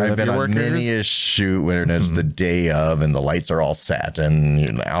considerate of your workers. I've been on many a shoot where it's the day of and the lights are all set and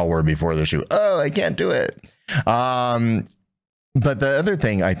an hour before the shoot. Oh, I can't do it. But the other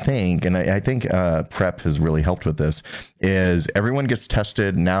thing I think, and I think PrEP has really helped with this, is everyone gets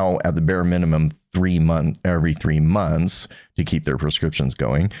tested now at the bare minimum every 3 months to keep their prescriptions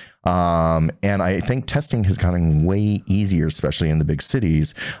going. And I think testing has gotten way easier, especially in the big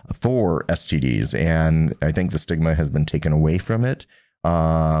cities, for STDs. And I think the stigma has been taken away from it.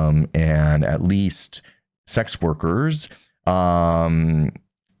 And at least sex workers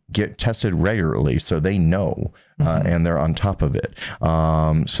get tested regularly, so they know, and they're on top of it.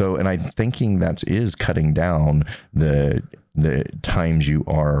 And I'm thinking that is cutting down the times you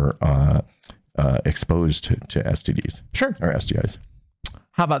are exposed to STDs. Sure. Or STIs.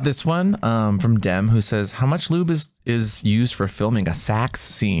 How about this one from Dem, who says, how much lube is used for filming a sax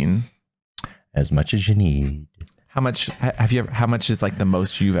scene? As much as you need. How much is like the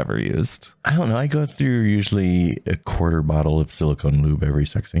most you've ever used? I don't know. I go through usually a quarter bottle of silicone lube every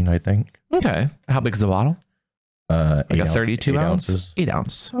sex scene, I think. Okay. How big is the bottle? Like a 32 ounce? ounces. 8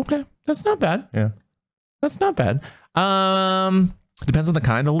 ounce. Okay. That's not bad. Yeah. That's not bad. Depends on the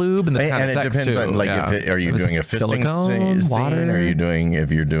kind of lube and the kind of it sex depends too. on, like, Yeah. are you If doing a it's fisting silicone, scene? water?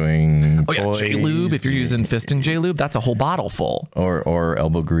 If you're doing J lube. If you're using fisting J lube, that's a whole bottle full. or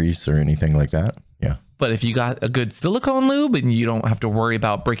elbow grease or anything like that. Yeah. But if you got a good silicone lube and you don't have to worry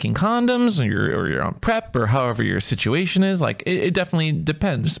about breaking condoms, or you're on PrEP, or however your situation is, like it definitely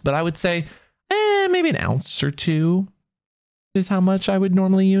depends. But I would say maybe an ounce or 2 is how much I would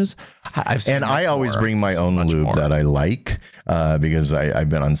normally use. I always bring my own lube that I like, because I've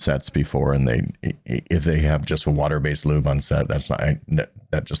been on sets before, and if they have just water-based lube on set,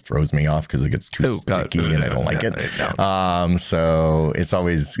 that just throws me off because it gets too sticky and I don't like it. So it's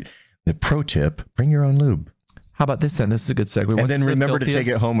always the pro tip: bring your own lube. How about this then? This is a good segue. And then remember to take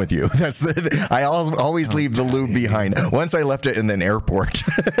it home with you. I always leave the lube behind. Once I left it in an airport.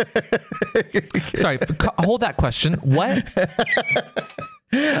 Sorry, hold that question. What?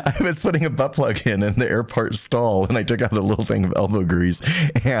 I was putting a butt plug in the airport stall, and I took out a little thing of elbow grease,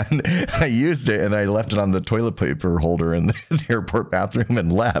 and I used it, and I left it on the toilet paper holder in the airport bathroom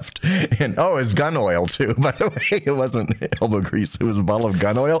and left. And it's gun oil too, by the way. It wasn't elbow grease. It was a bottle of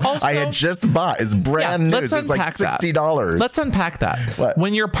gun oil. Also, I had just bought. It's brand new. It's like $60. Let's unpack that. What?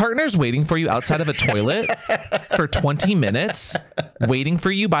 When your partner's waiting for you outside of a toilet for 20 minutes, waiting for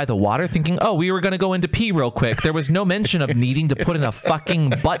you by the water, thinking, oh, we were going to go into pee real quick. There was no mention of needing to put in a fucking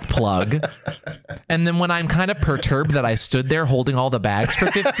butt plug. And then when I'm kind of perturbed that I stood there holding all the bags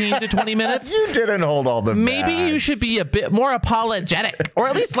for 15 to 20 minutes, You didn't hold all the maybe you bags. should be a bit more apologetic, or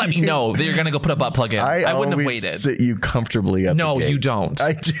at least let me know that you're going to go put a butt plug in. I wouldn't have waited. Sit you comfortably at No, the gate. you don't.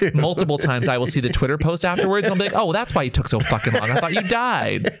 I do. Multiple times I will see the Twitter post afterwards and I'll be like, oh, that's why you took so fucking long. I thought you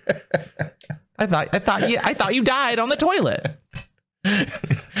died. I thought you died on the toilet.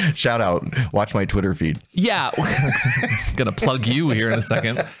 Shout out. Watch my Twitter feed. Yeah. Gonna plug you here in a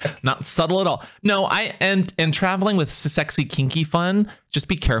second. Not subtle at all. No, and traveling with sexy kinky fun, just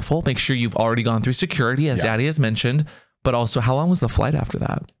be careful. Make sure you've already gone through security, as Daddy has mentioned. But also, how long was the flight after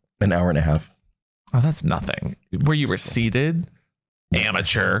that? An hour and a half. Oh, that's nothing. Where you were seated?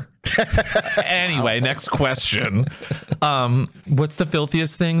 Amateur. Anyway, next question. What's the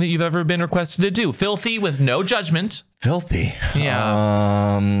filthiest thing that you've ever been requested to do? Filthy with no judgment. Filthy.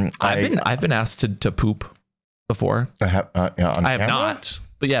 Yeah. I've been asked to poop before. I have not.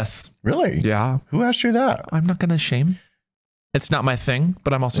 But yes. Really? Yeah. Who asked you that? I'm not going to shame. It's not my thing,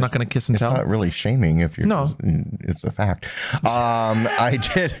 but I'm also not going to kiss and It's tell. not really shaming if you're. No. It's a fact. I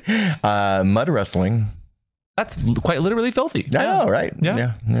did mud wrestling. That's quite literally filthy. Yeah. Right.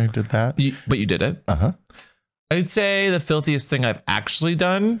 Yeah. I did that. But you did it. Uh-huh. I'd say the filthiest thing I've actually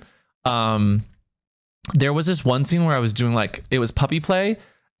done. There was this one scene where I was doing it was puppy play,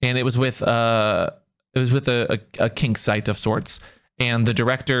 and it was with a kink site of sorts. And the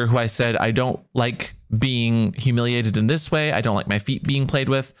director, who I said, I don't like being humiliated in this way, I don't like my feet being played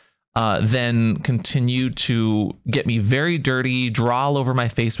with, then continued to get me very dirty, draw all over my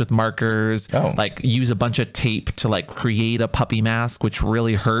face with markers, use a bunch of tape to create a puppy mask, which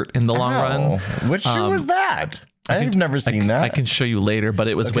really hurt in the long run. Which show was that? I've never seen that. I can show you later, but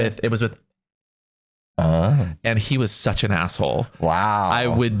it was with and he was such an asshole. Wow.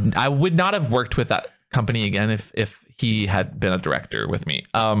 I would not have worked with that company again if he had been a director with me.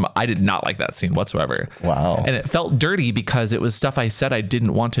 I did not like that scene whatsoever. Wow. And it felt dirty because it was stuff I said I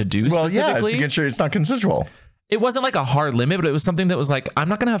didn't want to do specifically. It's not consensual. It wasn't like a hard limit, but it was something that was like, I'm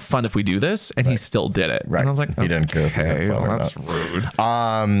not going to have fun if we do this. And he still did it. Right. And I was like, he didn't care if he had fun or that's not. rude.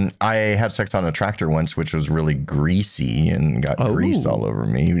 I had sex on a tractor once, which was really greasy and got grease all over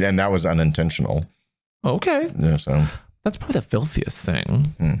me. And that was unintentional. Okay. Yeah, so that's probably the filthiest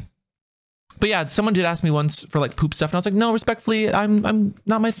thing. But yeah, someone did ask me once for like poop stuff, and I was like, no, respectfully, I'm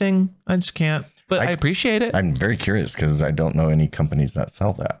not my thing. I just can't. But I appreciate it. I'm very curious because I don't know any companies that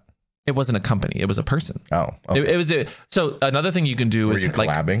sell that. It wasn't a company; it was a person. Oh, okay. It was a. So another thing you can do Were is you like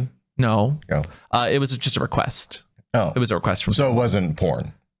collabing? no, Oh. It was just a request. Oh, It was a request from. so it wasn't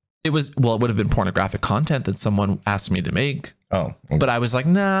porn. It was it would have been pornographic content that someone asked me to make, Oh, okay. but I was like,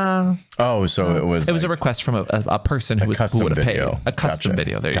 nah. Oh, so it was. It was a like request from a person who custom would have paid video. a custom Gotcha.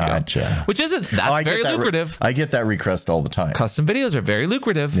 video. There you Gotcha. go. Which isn't that's Oh, I get very that lucrative. I get that request all the time. Custom videos are very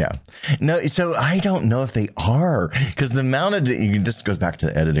lucrative. Yeah. No, so I don't know if they are because the amount of this goes back to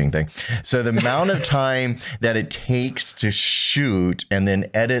the editing thing. So the amount of time that it takes to shoot and then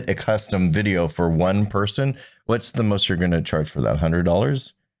edit a custom video for one person, what's the most you're going to charge for that?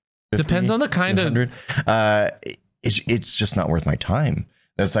 $100? Depends on the kind of. It's just not worth my time.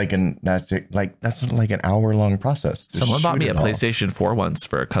 That's like an hour long process. to Someone bought shoot me a it all. PlayStation 4 once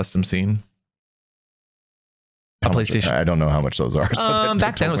for a custom scene. A How much- PlayStation. I don't know how much those are. So that Back then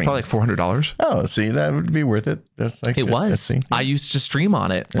it tells was me. probably like $400. Oh, see, that would be worth it. That's like It a was. scene. I used to stream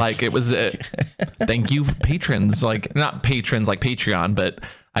on it. Like it was. Thank you, patrons. Like not patrons like Patreon, but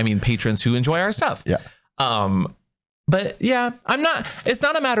I mean patrons who enjoy our stuff. Yeah. But yeah, I'm not. It's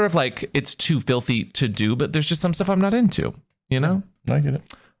not a matter of like it's too filthy to do, but there's just some stuff I'm not into. You know. I get it.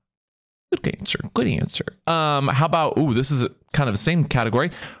 Good answer. Good answer. How about? Ooh, this is kind of the same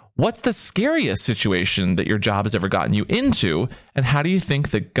category. What's the scariest situation that your job has ever gotten you into, and how do you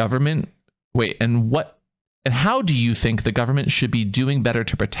think the government? Wait, and how do you think the government should be doing better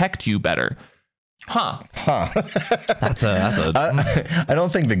to protect you better? Huh. That's a I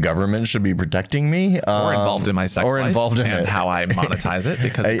don't think the government should be protecting me or involved in my sex or life involved in and it. how I monetize it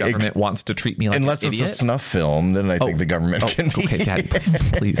because the government wants to treat me like Unless an it's idiot. a snuff film, then I think the government can be. Okay, Daddy,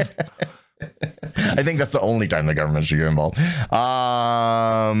 please. I think that's the only time the government should get involved.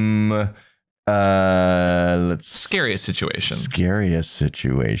 Let's Scariest situation. Scariest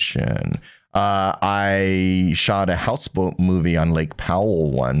situation. I shot a houseboat movie on Lake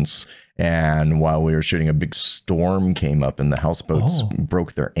Powell once, and while we were shooting, a big storm came up, and the houseboats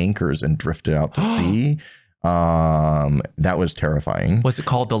broke their anchors and drifted out to sea. That was terrifying. Was it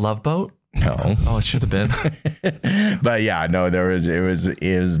called the Love Boat? No. Oh, it should have been. But yeah, no, it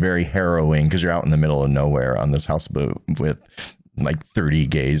was very harrowing because you're out in the middle of nowhere on this houseboat with like 30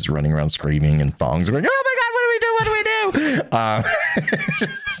 gays running around screaming and thongs going, oh my God, what do we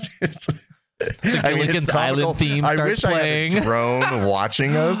do? Gilligan's Island theme I starts wish playing. I had a drone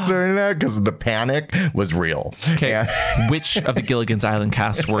watching us during that because the panic was real. Okay. And Which of the Gilligan's Island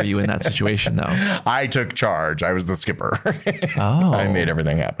cast were you in that situation, though? I took charge. I was the skipper. Oh. I made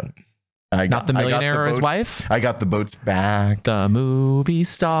everything happen. Not the millionaire or his wife? I got the boats back. The movie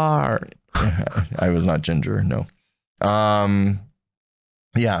star. I was not Ginger, no.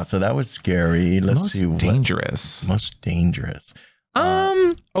 Yeah, so that was scary. Let's Most see what dangerous. most dangerous.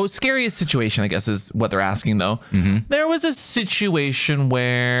 Scariest situation, I guess, is what they're asking, though. There was a situation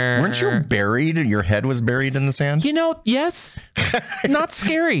where... Weren't you buried? Your head was buried in the sand? You know, yes. Not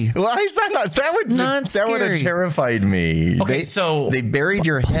scary. Why is that not? That would have scary. terrified me. Okay, so... they buried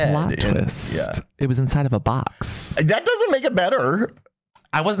your head. Plot twist. Yeah. It was inside of a box. That doesn't make it better.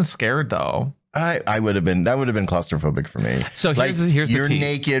 I wasn't scared, though. I would have been. That would have been claustrophobic for me. So here's the you're tea.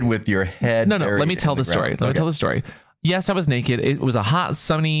 naked with your head. No, buried let me tell in the story. ground. Let me Okay. tell the story. Yes, I was naked. It was a hot,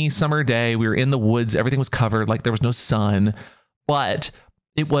 sunny summer day. We were in the woods. Everything was covered. Like there was no sun. But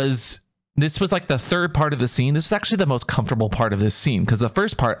this was like the third part of the scene. This was actually the most comfortable part of this scene because the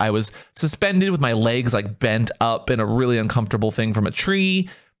first part I was suspended with my legs like bent up in a really uncomfortable thing from a tree.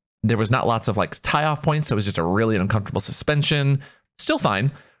 There was not lots of like tie off points. So it was just a really uncomfortable suspension. Still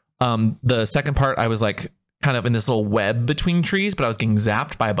fine. The second part I was like kind of in this little web between trees, but I was getting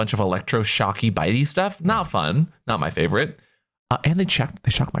zapped by a bunch of electroshocky bitey stuff. Not fun. Not my favorite. And they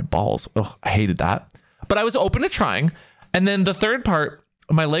shocked my balls. Oh, I hated that. But I was open to trying. And then the third part,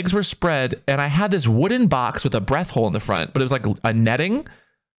 my legs were spread and I had this wooden box with a breath hole in the front, but it was like a netting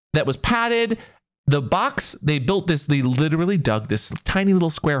that was padded. The box, they literally dug this tiny little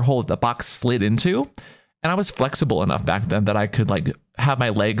square hole that the box slid into. And I was flexible enough back then that I could like have my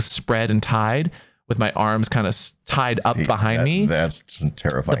legs spread and tied with my arms kind of tied up behind me. That's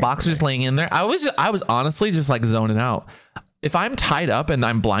terrifying. The box was just laying in there. I was honestly just like zoning out. If I'm tied up and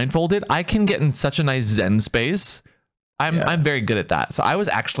I'm blindfolded, I can get in such a nice Zen space. I'm very good at that. So I was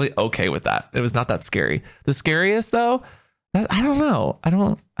actually okay with that. It was not that scary. The scariest though, I don't know.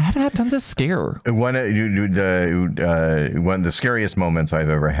 I haven't had tons of scare. One of the scariest moments I've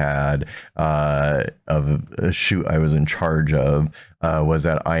ever had of a shoot I was in charge of was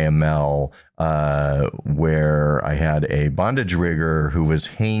at IML, where I had a bondage rigger who was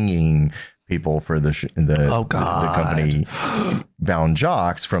hanging people for the company Bound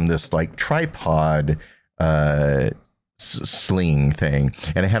Jocks from this like tripod sling thing,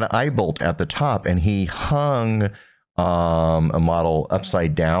 and it had an eye bolt at the top, and he hung a model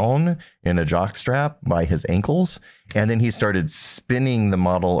upside down in a jock strap by his ankles, and then he started spinning the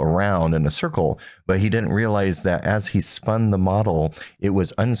model around in a circle, but he didn't realize that as he spun the model, it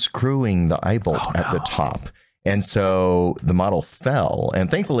was unscrewing the eye bolt at the top. And so the model fell,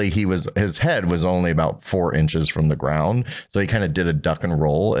 and thankfully his head was only about 4 inches from the ground, so he kind of did a duck and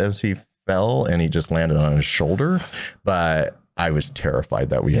roll as he fell, and he just landed on his shoulder. But I was terrified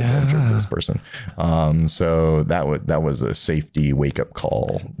that we had injured this person. So that was a safety wake up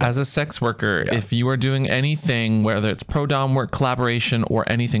call. As a sex worker, if you are doing anything, whether it's pro dom work, collaboration, or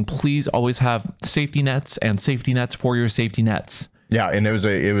anything, please always have safety nets and safety nets for your safety nets. Yeah, and it was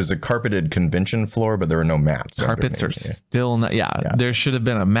a carpeted convention floor, but there were no mats. Carpets are still not. Yeah, there should have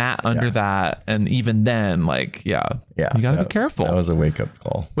been a mat under that, and even then, like, you gotta be careful. That was a wake up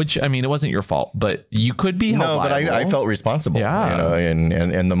call. Which, I mean, it wasn't your fault, but you could be held liable. But I felt responsible. Yeah, you know,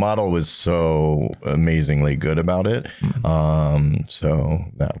 and the model was so amazingly good about it. So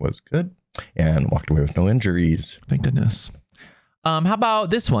that was good, and walked away with no injuries. Thank goodness. How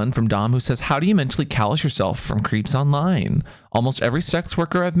about this one from Dom, who says, how do you mentally callous yourself from creeps online? Almost every sex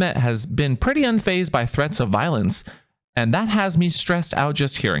worker I've met has been pretty unfazed by threats of violence, and that has me stressed out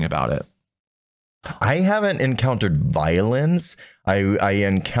just hearing about it. I haven't encountered violence. I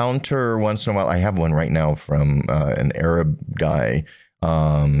encounter once in a while. I have one right now from an Arab guy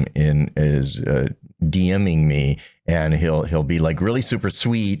is DMing me, and he'll be like really super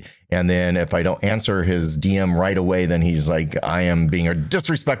sweet, and then if I don't answer his DM right away, then he's like, I am being a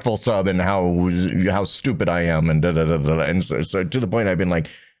disrespectful sub, and how stupid I am, and da da da da. And so to the point I've been like,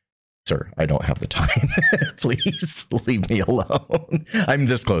 sir, I don't have the time. Please leave me alone. I'm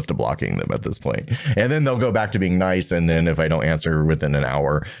this close to blocking them at this point. And then they'll go back to being nice. And then if I don't answer within an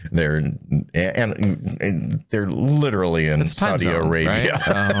hour, they're literally in Saudi Arabia.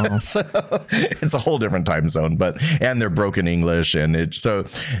 Right? So it's a whole different time zone, and they're broken English, and it's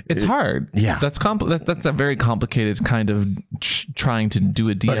hard. Yeah. That's a very complicated kind of trying to do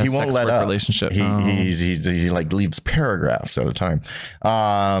a DS sex work relationship. He like leaves paragraphs at a time.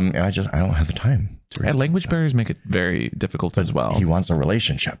 I don't have the time. And language barriers make it very difficult as well. He wants a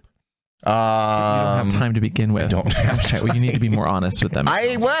relationship. You don't have time to begin with. Don't have time. Well, you need to be more honest with them.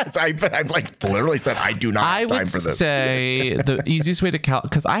 I like literally said I do not have time for this. I would say the easiest way to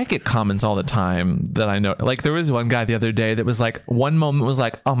because I get comments all the time that I know. Like there was one guy the other day that was like, one moment was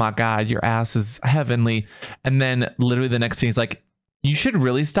like, oh my God, your ass is heavenly. And then literally the next thing he's like, you should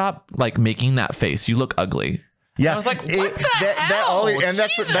really stop like making that face. You look ugly. Yeah, I was like, what the hell? And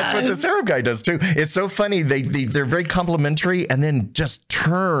that's what this Arab guy does too. It's so funny. They're very complimentary, and then just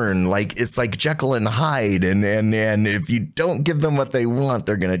turn like it's like Jekyll and Hyde. And if you don't give them what they want,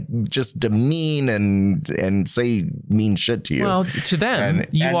 they're gonna just demean and say mean shit to you. Well, to them,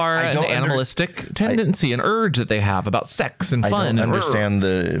 you are an animalistic tendency, an urge that they have about sex and fun. I don't understand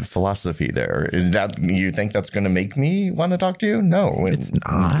the philosophy there. That you think that's going to make me want to talk to you? No, it's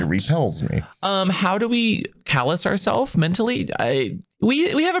not. It repels me. How do we callous ourselves mentally?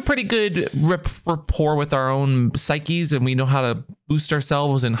 We have a pretty good rapport with our own psyches, and we know how to boost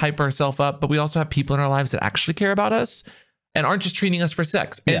ourselves and hype ourselves up, but we also have people in our lives that actually care about us and aren't just treating us for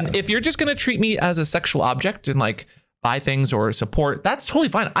sex. And if you're just going to treat me as a sexual object and like buy things or support, that's totally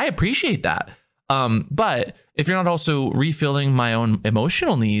fine. I appreciate that. But if you're not also refilling my own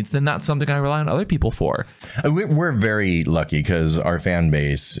emotional needs, then that's something I rely on other people for. We're very lucky because our fan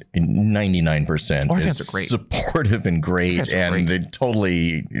base, 99%, is great, supportive and great, and they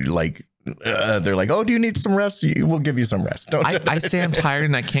totally like. They're like, oh, do you need some rest? We'll give you some rest. I say I'm tired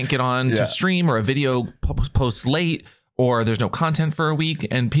and I can't get on to stream, or a video posts late, or there's no content for a week,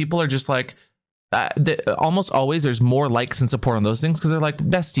 and people are just like. Almost always there's more likes and support on those things because they're like,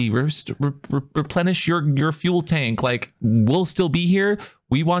 bestie, replenish your fuel tank, like we'll still be here,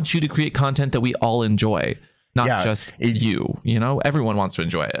 we want you to create content that we all enjoy, not just you know, everyone wants to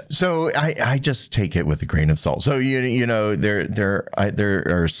enjoy it. So I just take it with a grain of salt. So you know there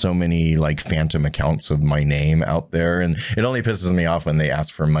are so many like phantom accounts of my name out there, and it only pisses me off when they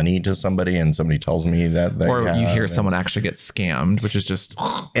ask for money to somebody and somebody tells me that you hear someone actually get scammed, which is just.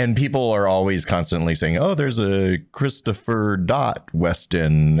 And people are always constantly saying, oh, there's a Christopher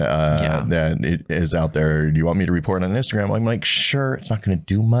Weston that it is out there, do you want me to report on Instagram? I'm like, sure, it's not going to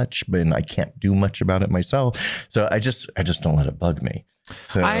do much, but I can't do much about it myself. So I just don't let it bug me.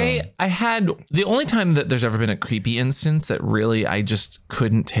 So I had the only time that there's ever been a creepy instance that really I just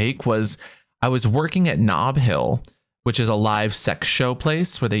couldn't take was I was working at Nob Hill, which is a live sex show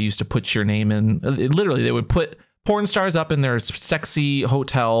place where they used to put your name in. Literally, they would put porn stars up in their sexy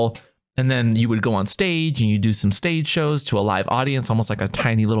hotel, and then you would go on stage and you do some stage shows to a live audience, almost like a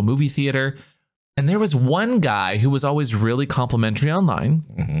tiny little movie theater. And there was one guy who was always really complimentary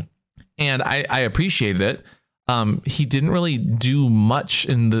online, and I appreciated it. He didn't really do much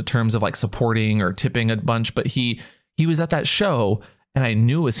in the terms of like supporting or tipping a bunch, but he was at that show, and I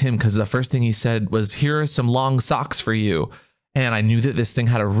knew it was him because the first thing he said was, "Here are some long socks for you." And I knew that this thing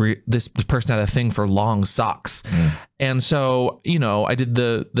had this person had a thing for long socks. And so, you know, I did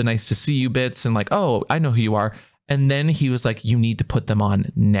the nice to see you bits and like, "Oh, I know who you are." And then he was like, "You need to put them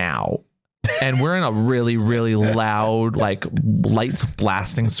on now." And we're in a really, really loud, like lights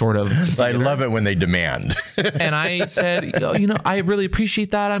blasting sort of theater. I love it when they demand. And I said, you know, I really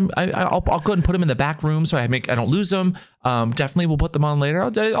appreciate that. I'll go ahead and put them in the back room so I don't lose them. Definitely we'll put them on later.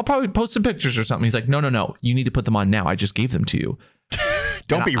 I'll probably post some pictures or something. He's like, no. You need to put them on now. I just gave them to you.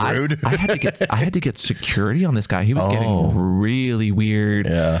 Don't be rude. I had to get security on this guy. He was getting really weird.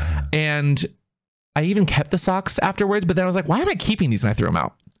 Yeah. And I even kept the socks afterwards, but then I was like, why am I keeping these? And I threw them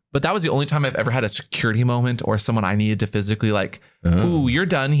out. But that was the only time I've ever had a security moment or someone I needed to physically like, ooh, you're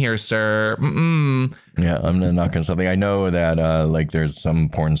done here, sir. Yeah, I'm gonna knock on something. I know that like there's some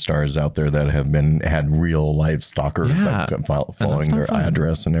porn stars out there that have had real life stalkers like, following their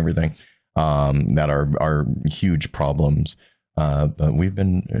address and everything that are huge problems. But we've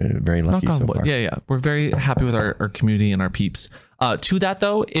been very lucky so far. Yeah. We're very happy with our community and our peeps. To that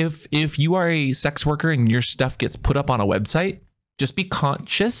though, if you are a sex worker and your stuff gets put up on a website, just be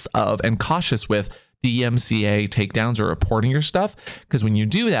conscious of and cautious with DMCA takedowns or reporting your stuff. Because when you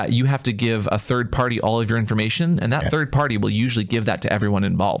do that, you have to give a third party all of your information. And that third party will usually give that to everyone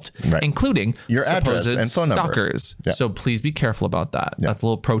involved, including your address supposed and phone stalkers. Yeah. So please be careful about that. Yeah. That's a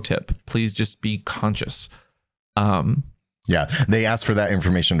little pro tip. Please just be conscious. Yeah, they ask for that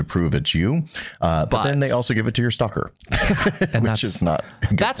information to prove it's you, but then they also give it to your stalker, and which is not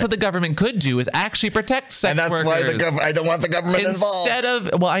good. That's what the government could do, is actually protect sex workers. And that's why I don't want the government involved.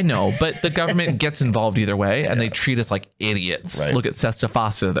 Well, I know, but the government gets involved either way, and they treat us like idiots. Right. Look at Sesta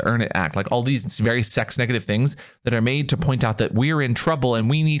Foster, the Earn It Act, like all these very sex negative things that are made to point out that we're in trouble and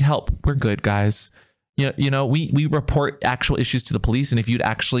we need help. We're good, guys. You know, we report actual issues to the police, and if you'd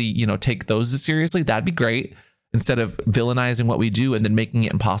actually, take those seriously, that'd be great. Instead of villainizing what we do and then making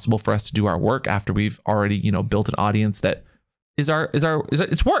it impossible for us to do our work after we've already, built an audience that it's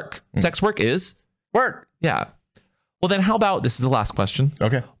work. Sex work is work. Yeah. Well, then how about, this is the last question.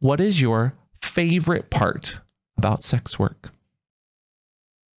 Okay. What is your favorite part about sex work?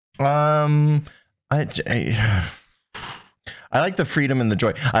 I like the freedom and the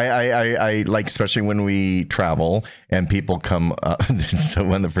joy. I like, especially when we travel and people come up. So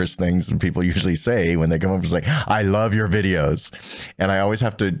one of the first things people usually say when they come up is like, "I love your videos." And I always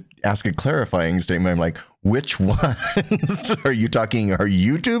have to ask a clarifying statement. I'm like, which ones? Are you talking our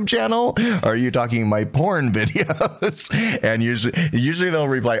YouTube channel? Or are you talking my porn videos? And usually they'll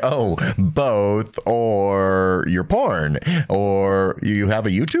reply, "Oh, both, or your porn, or you have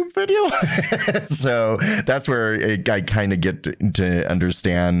a YouTube video." So that's where I kind of get to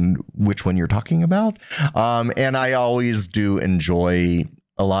understand which one you're talking about. And I always do enjoy,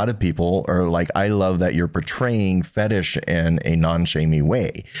 a lot of people are like, I love that you're portraying fetish in a non-shamey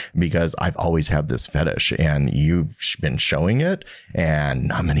way, because I've always had this fetish and you've been showing it, and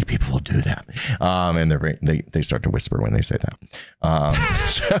not many people will do that. And they start to whisper when they say that.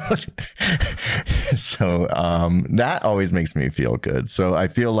 So that always makes me feel good. So I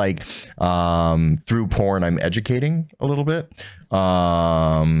feel like through porn, I'm educating a little bit.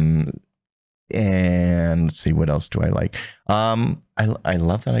 And let's see, what else do I like? I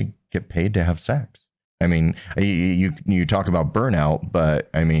love that I get paid to have sex. I mean, you talk about burnout, but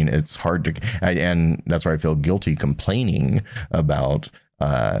I mean, it's hard to, and that's why I feel guilty complaining about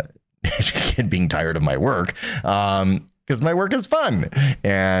being tired of my work, because my work is fun.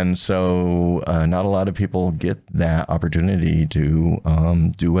 And so not a lot of people get that opportunity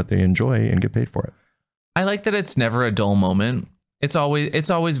to do what they enjoy and get paid for it. I like that it's never a dull moment. It's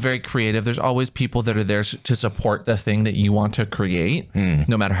always very creative. There's always people that are there to support the thing that you want to create,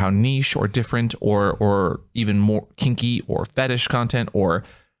 no matter how niche or different or even more kinky or fetish content, or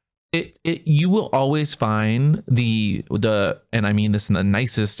you will always find the and I mean this in the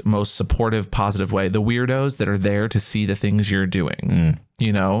nicest, most supportive, positive way, the weirdos that are there to see the things you're doing,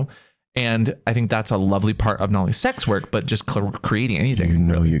 And I think that's a lovely part of not only sex work, but just creating anything.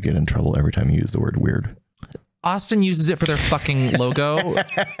 You get in trouble every time you use the word weird. Austin uses it for their fucking logo.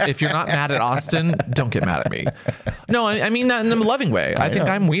 If you're not mad at Austin, don't get mad at me. No, I mean that in a loving way. I think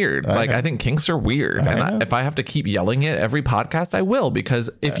I'm weird. I think kinks are weird. And if I have to keep yelling it every podcast, I will, because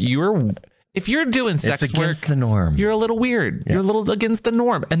if you're doing sex it's against work, the norm. you're a little weird. You're a little against the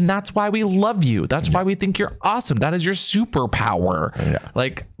norm. And that's why we love you. That's why we think you're awesome. That is your superpower. Yeah.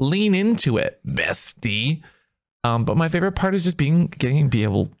 Like, lean into it, bestie. But my favorite part is just be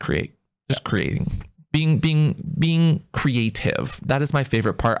able to create, just creating, being creative. That is my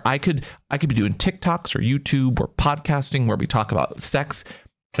favorite part. I could be doing TikToks or YouTube or podcasting where we talk about sex,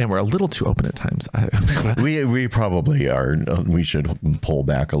 and we're a little too open at times. We probably are. We should pull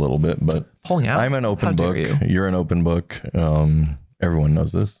back a little bit, but Pulling out? I'm an How open dare book. you. You're an open book. Everyone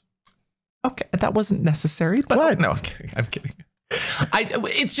knows this. Okay, that wasn't necessary. But What? No, I'm kidding.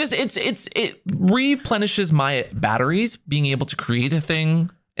 It replenishes my batteries, being able to create a thing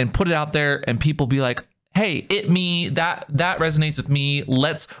and put it out there, and people be like, hey, that resonates with me.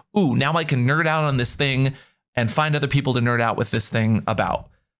 Now I can nerd out on this thing and find other people to nerd out with this thing about.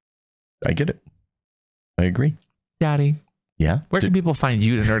 I get it. I agree. Daddy, Yeah. where can people find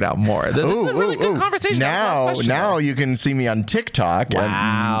you to nerd out more? This is a really good conversation. Now you can see me on TikTok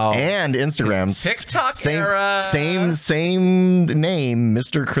Wow. and Instagram. It's TikTok same, era. Same name,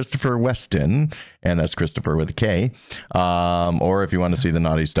 Mr. Christopher Weston, and that's Christopher with a K. Or if you want to see the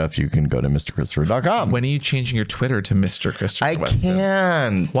naughty stuff, you can go to MrChristopher.com. When are you changing your Twitter to Mr. Christopher I Weston?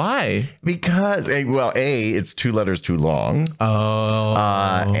 can't. Why? Because it's 2 letters too long. Oh.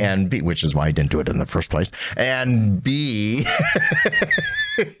 And B, which is why I didn't do it in the first place. And B,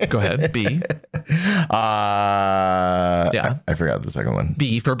 Go ahead. B. yeah, I forgot the second one.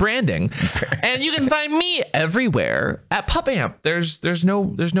 B for branding. And you can find me everywhere at PupAmp. There's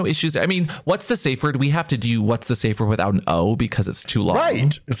no issues. I mean, what's the safe word? We have to do what's the safe word without an O because it's too long.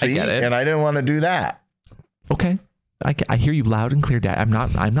 Right. See, I get it. and I didn't want to do that. Okay. I hear you loud and clear, Dad. I'm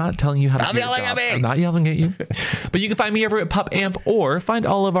not telling you how to Stop do your yelling job. at me. I'm not yelling at you. But you can find me everywhere at PupAmp, or find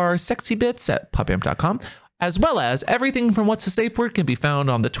all of our sexy bits at pupamp.com. As well as everything from What's the Safe Word can be found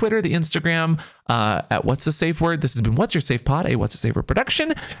on the Twitter, the Instagram, at What's the Safe Word. This has been What's Your Safe Pod, a What's the Safe Word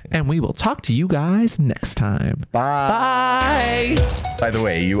production, and we will talk to you guys next time. Bye. Bye. By the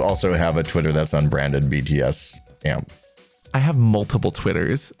way, you also have a Twitter that's unbranded BTS Amp. I have multiple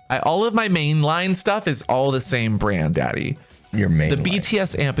Twitters. All of my mainline stuff is all the same brand, Daddy. Your main The line.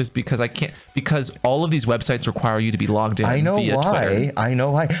 BTS Amp is because all of these websites require you to be logged in I know via why. Twitter. I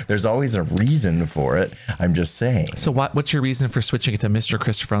know why. There's always a reason for it. I'm just saying. So what's your reason for switching it to Mr.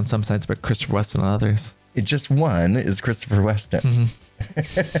 Christopher on some sites, but Christopher Weston on others? It just one is Christopher Weston.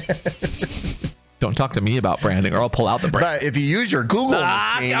 Don't talk to me about branding, or I'll pull out the brand. But if you use your Google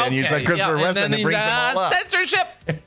machine and you said Christopher Weston, it brings them all up. Censorship.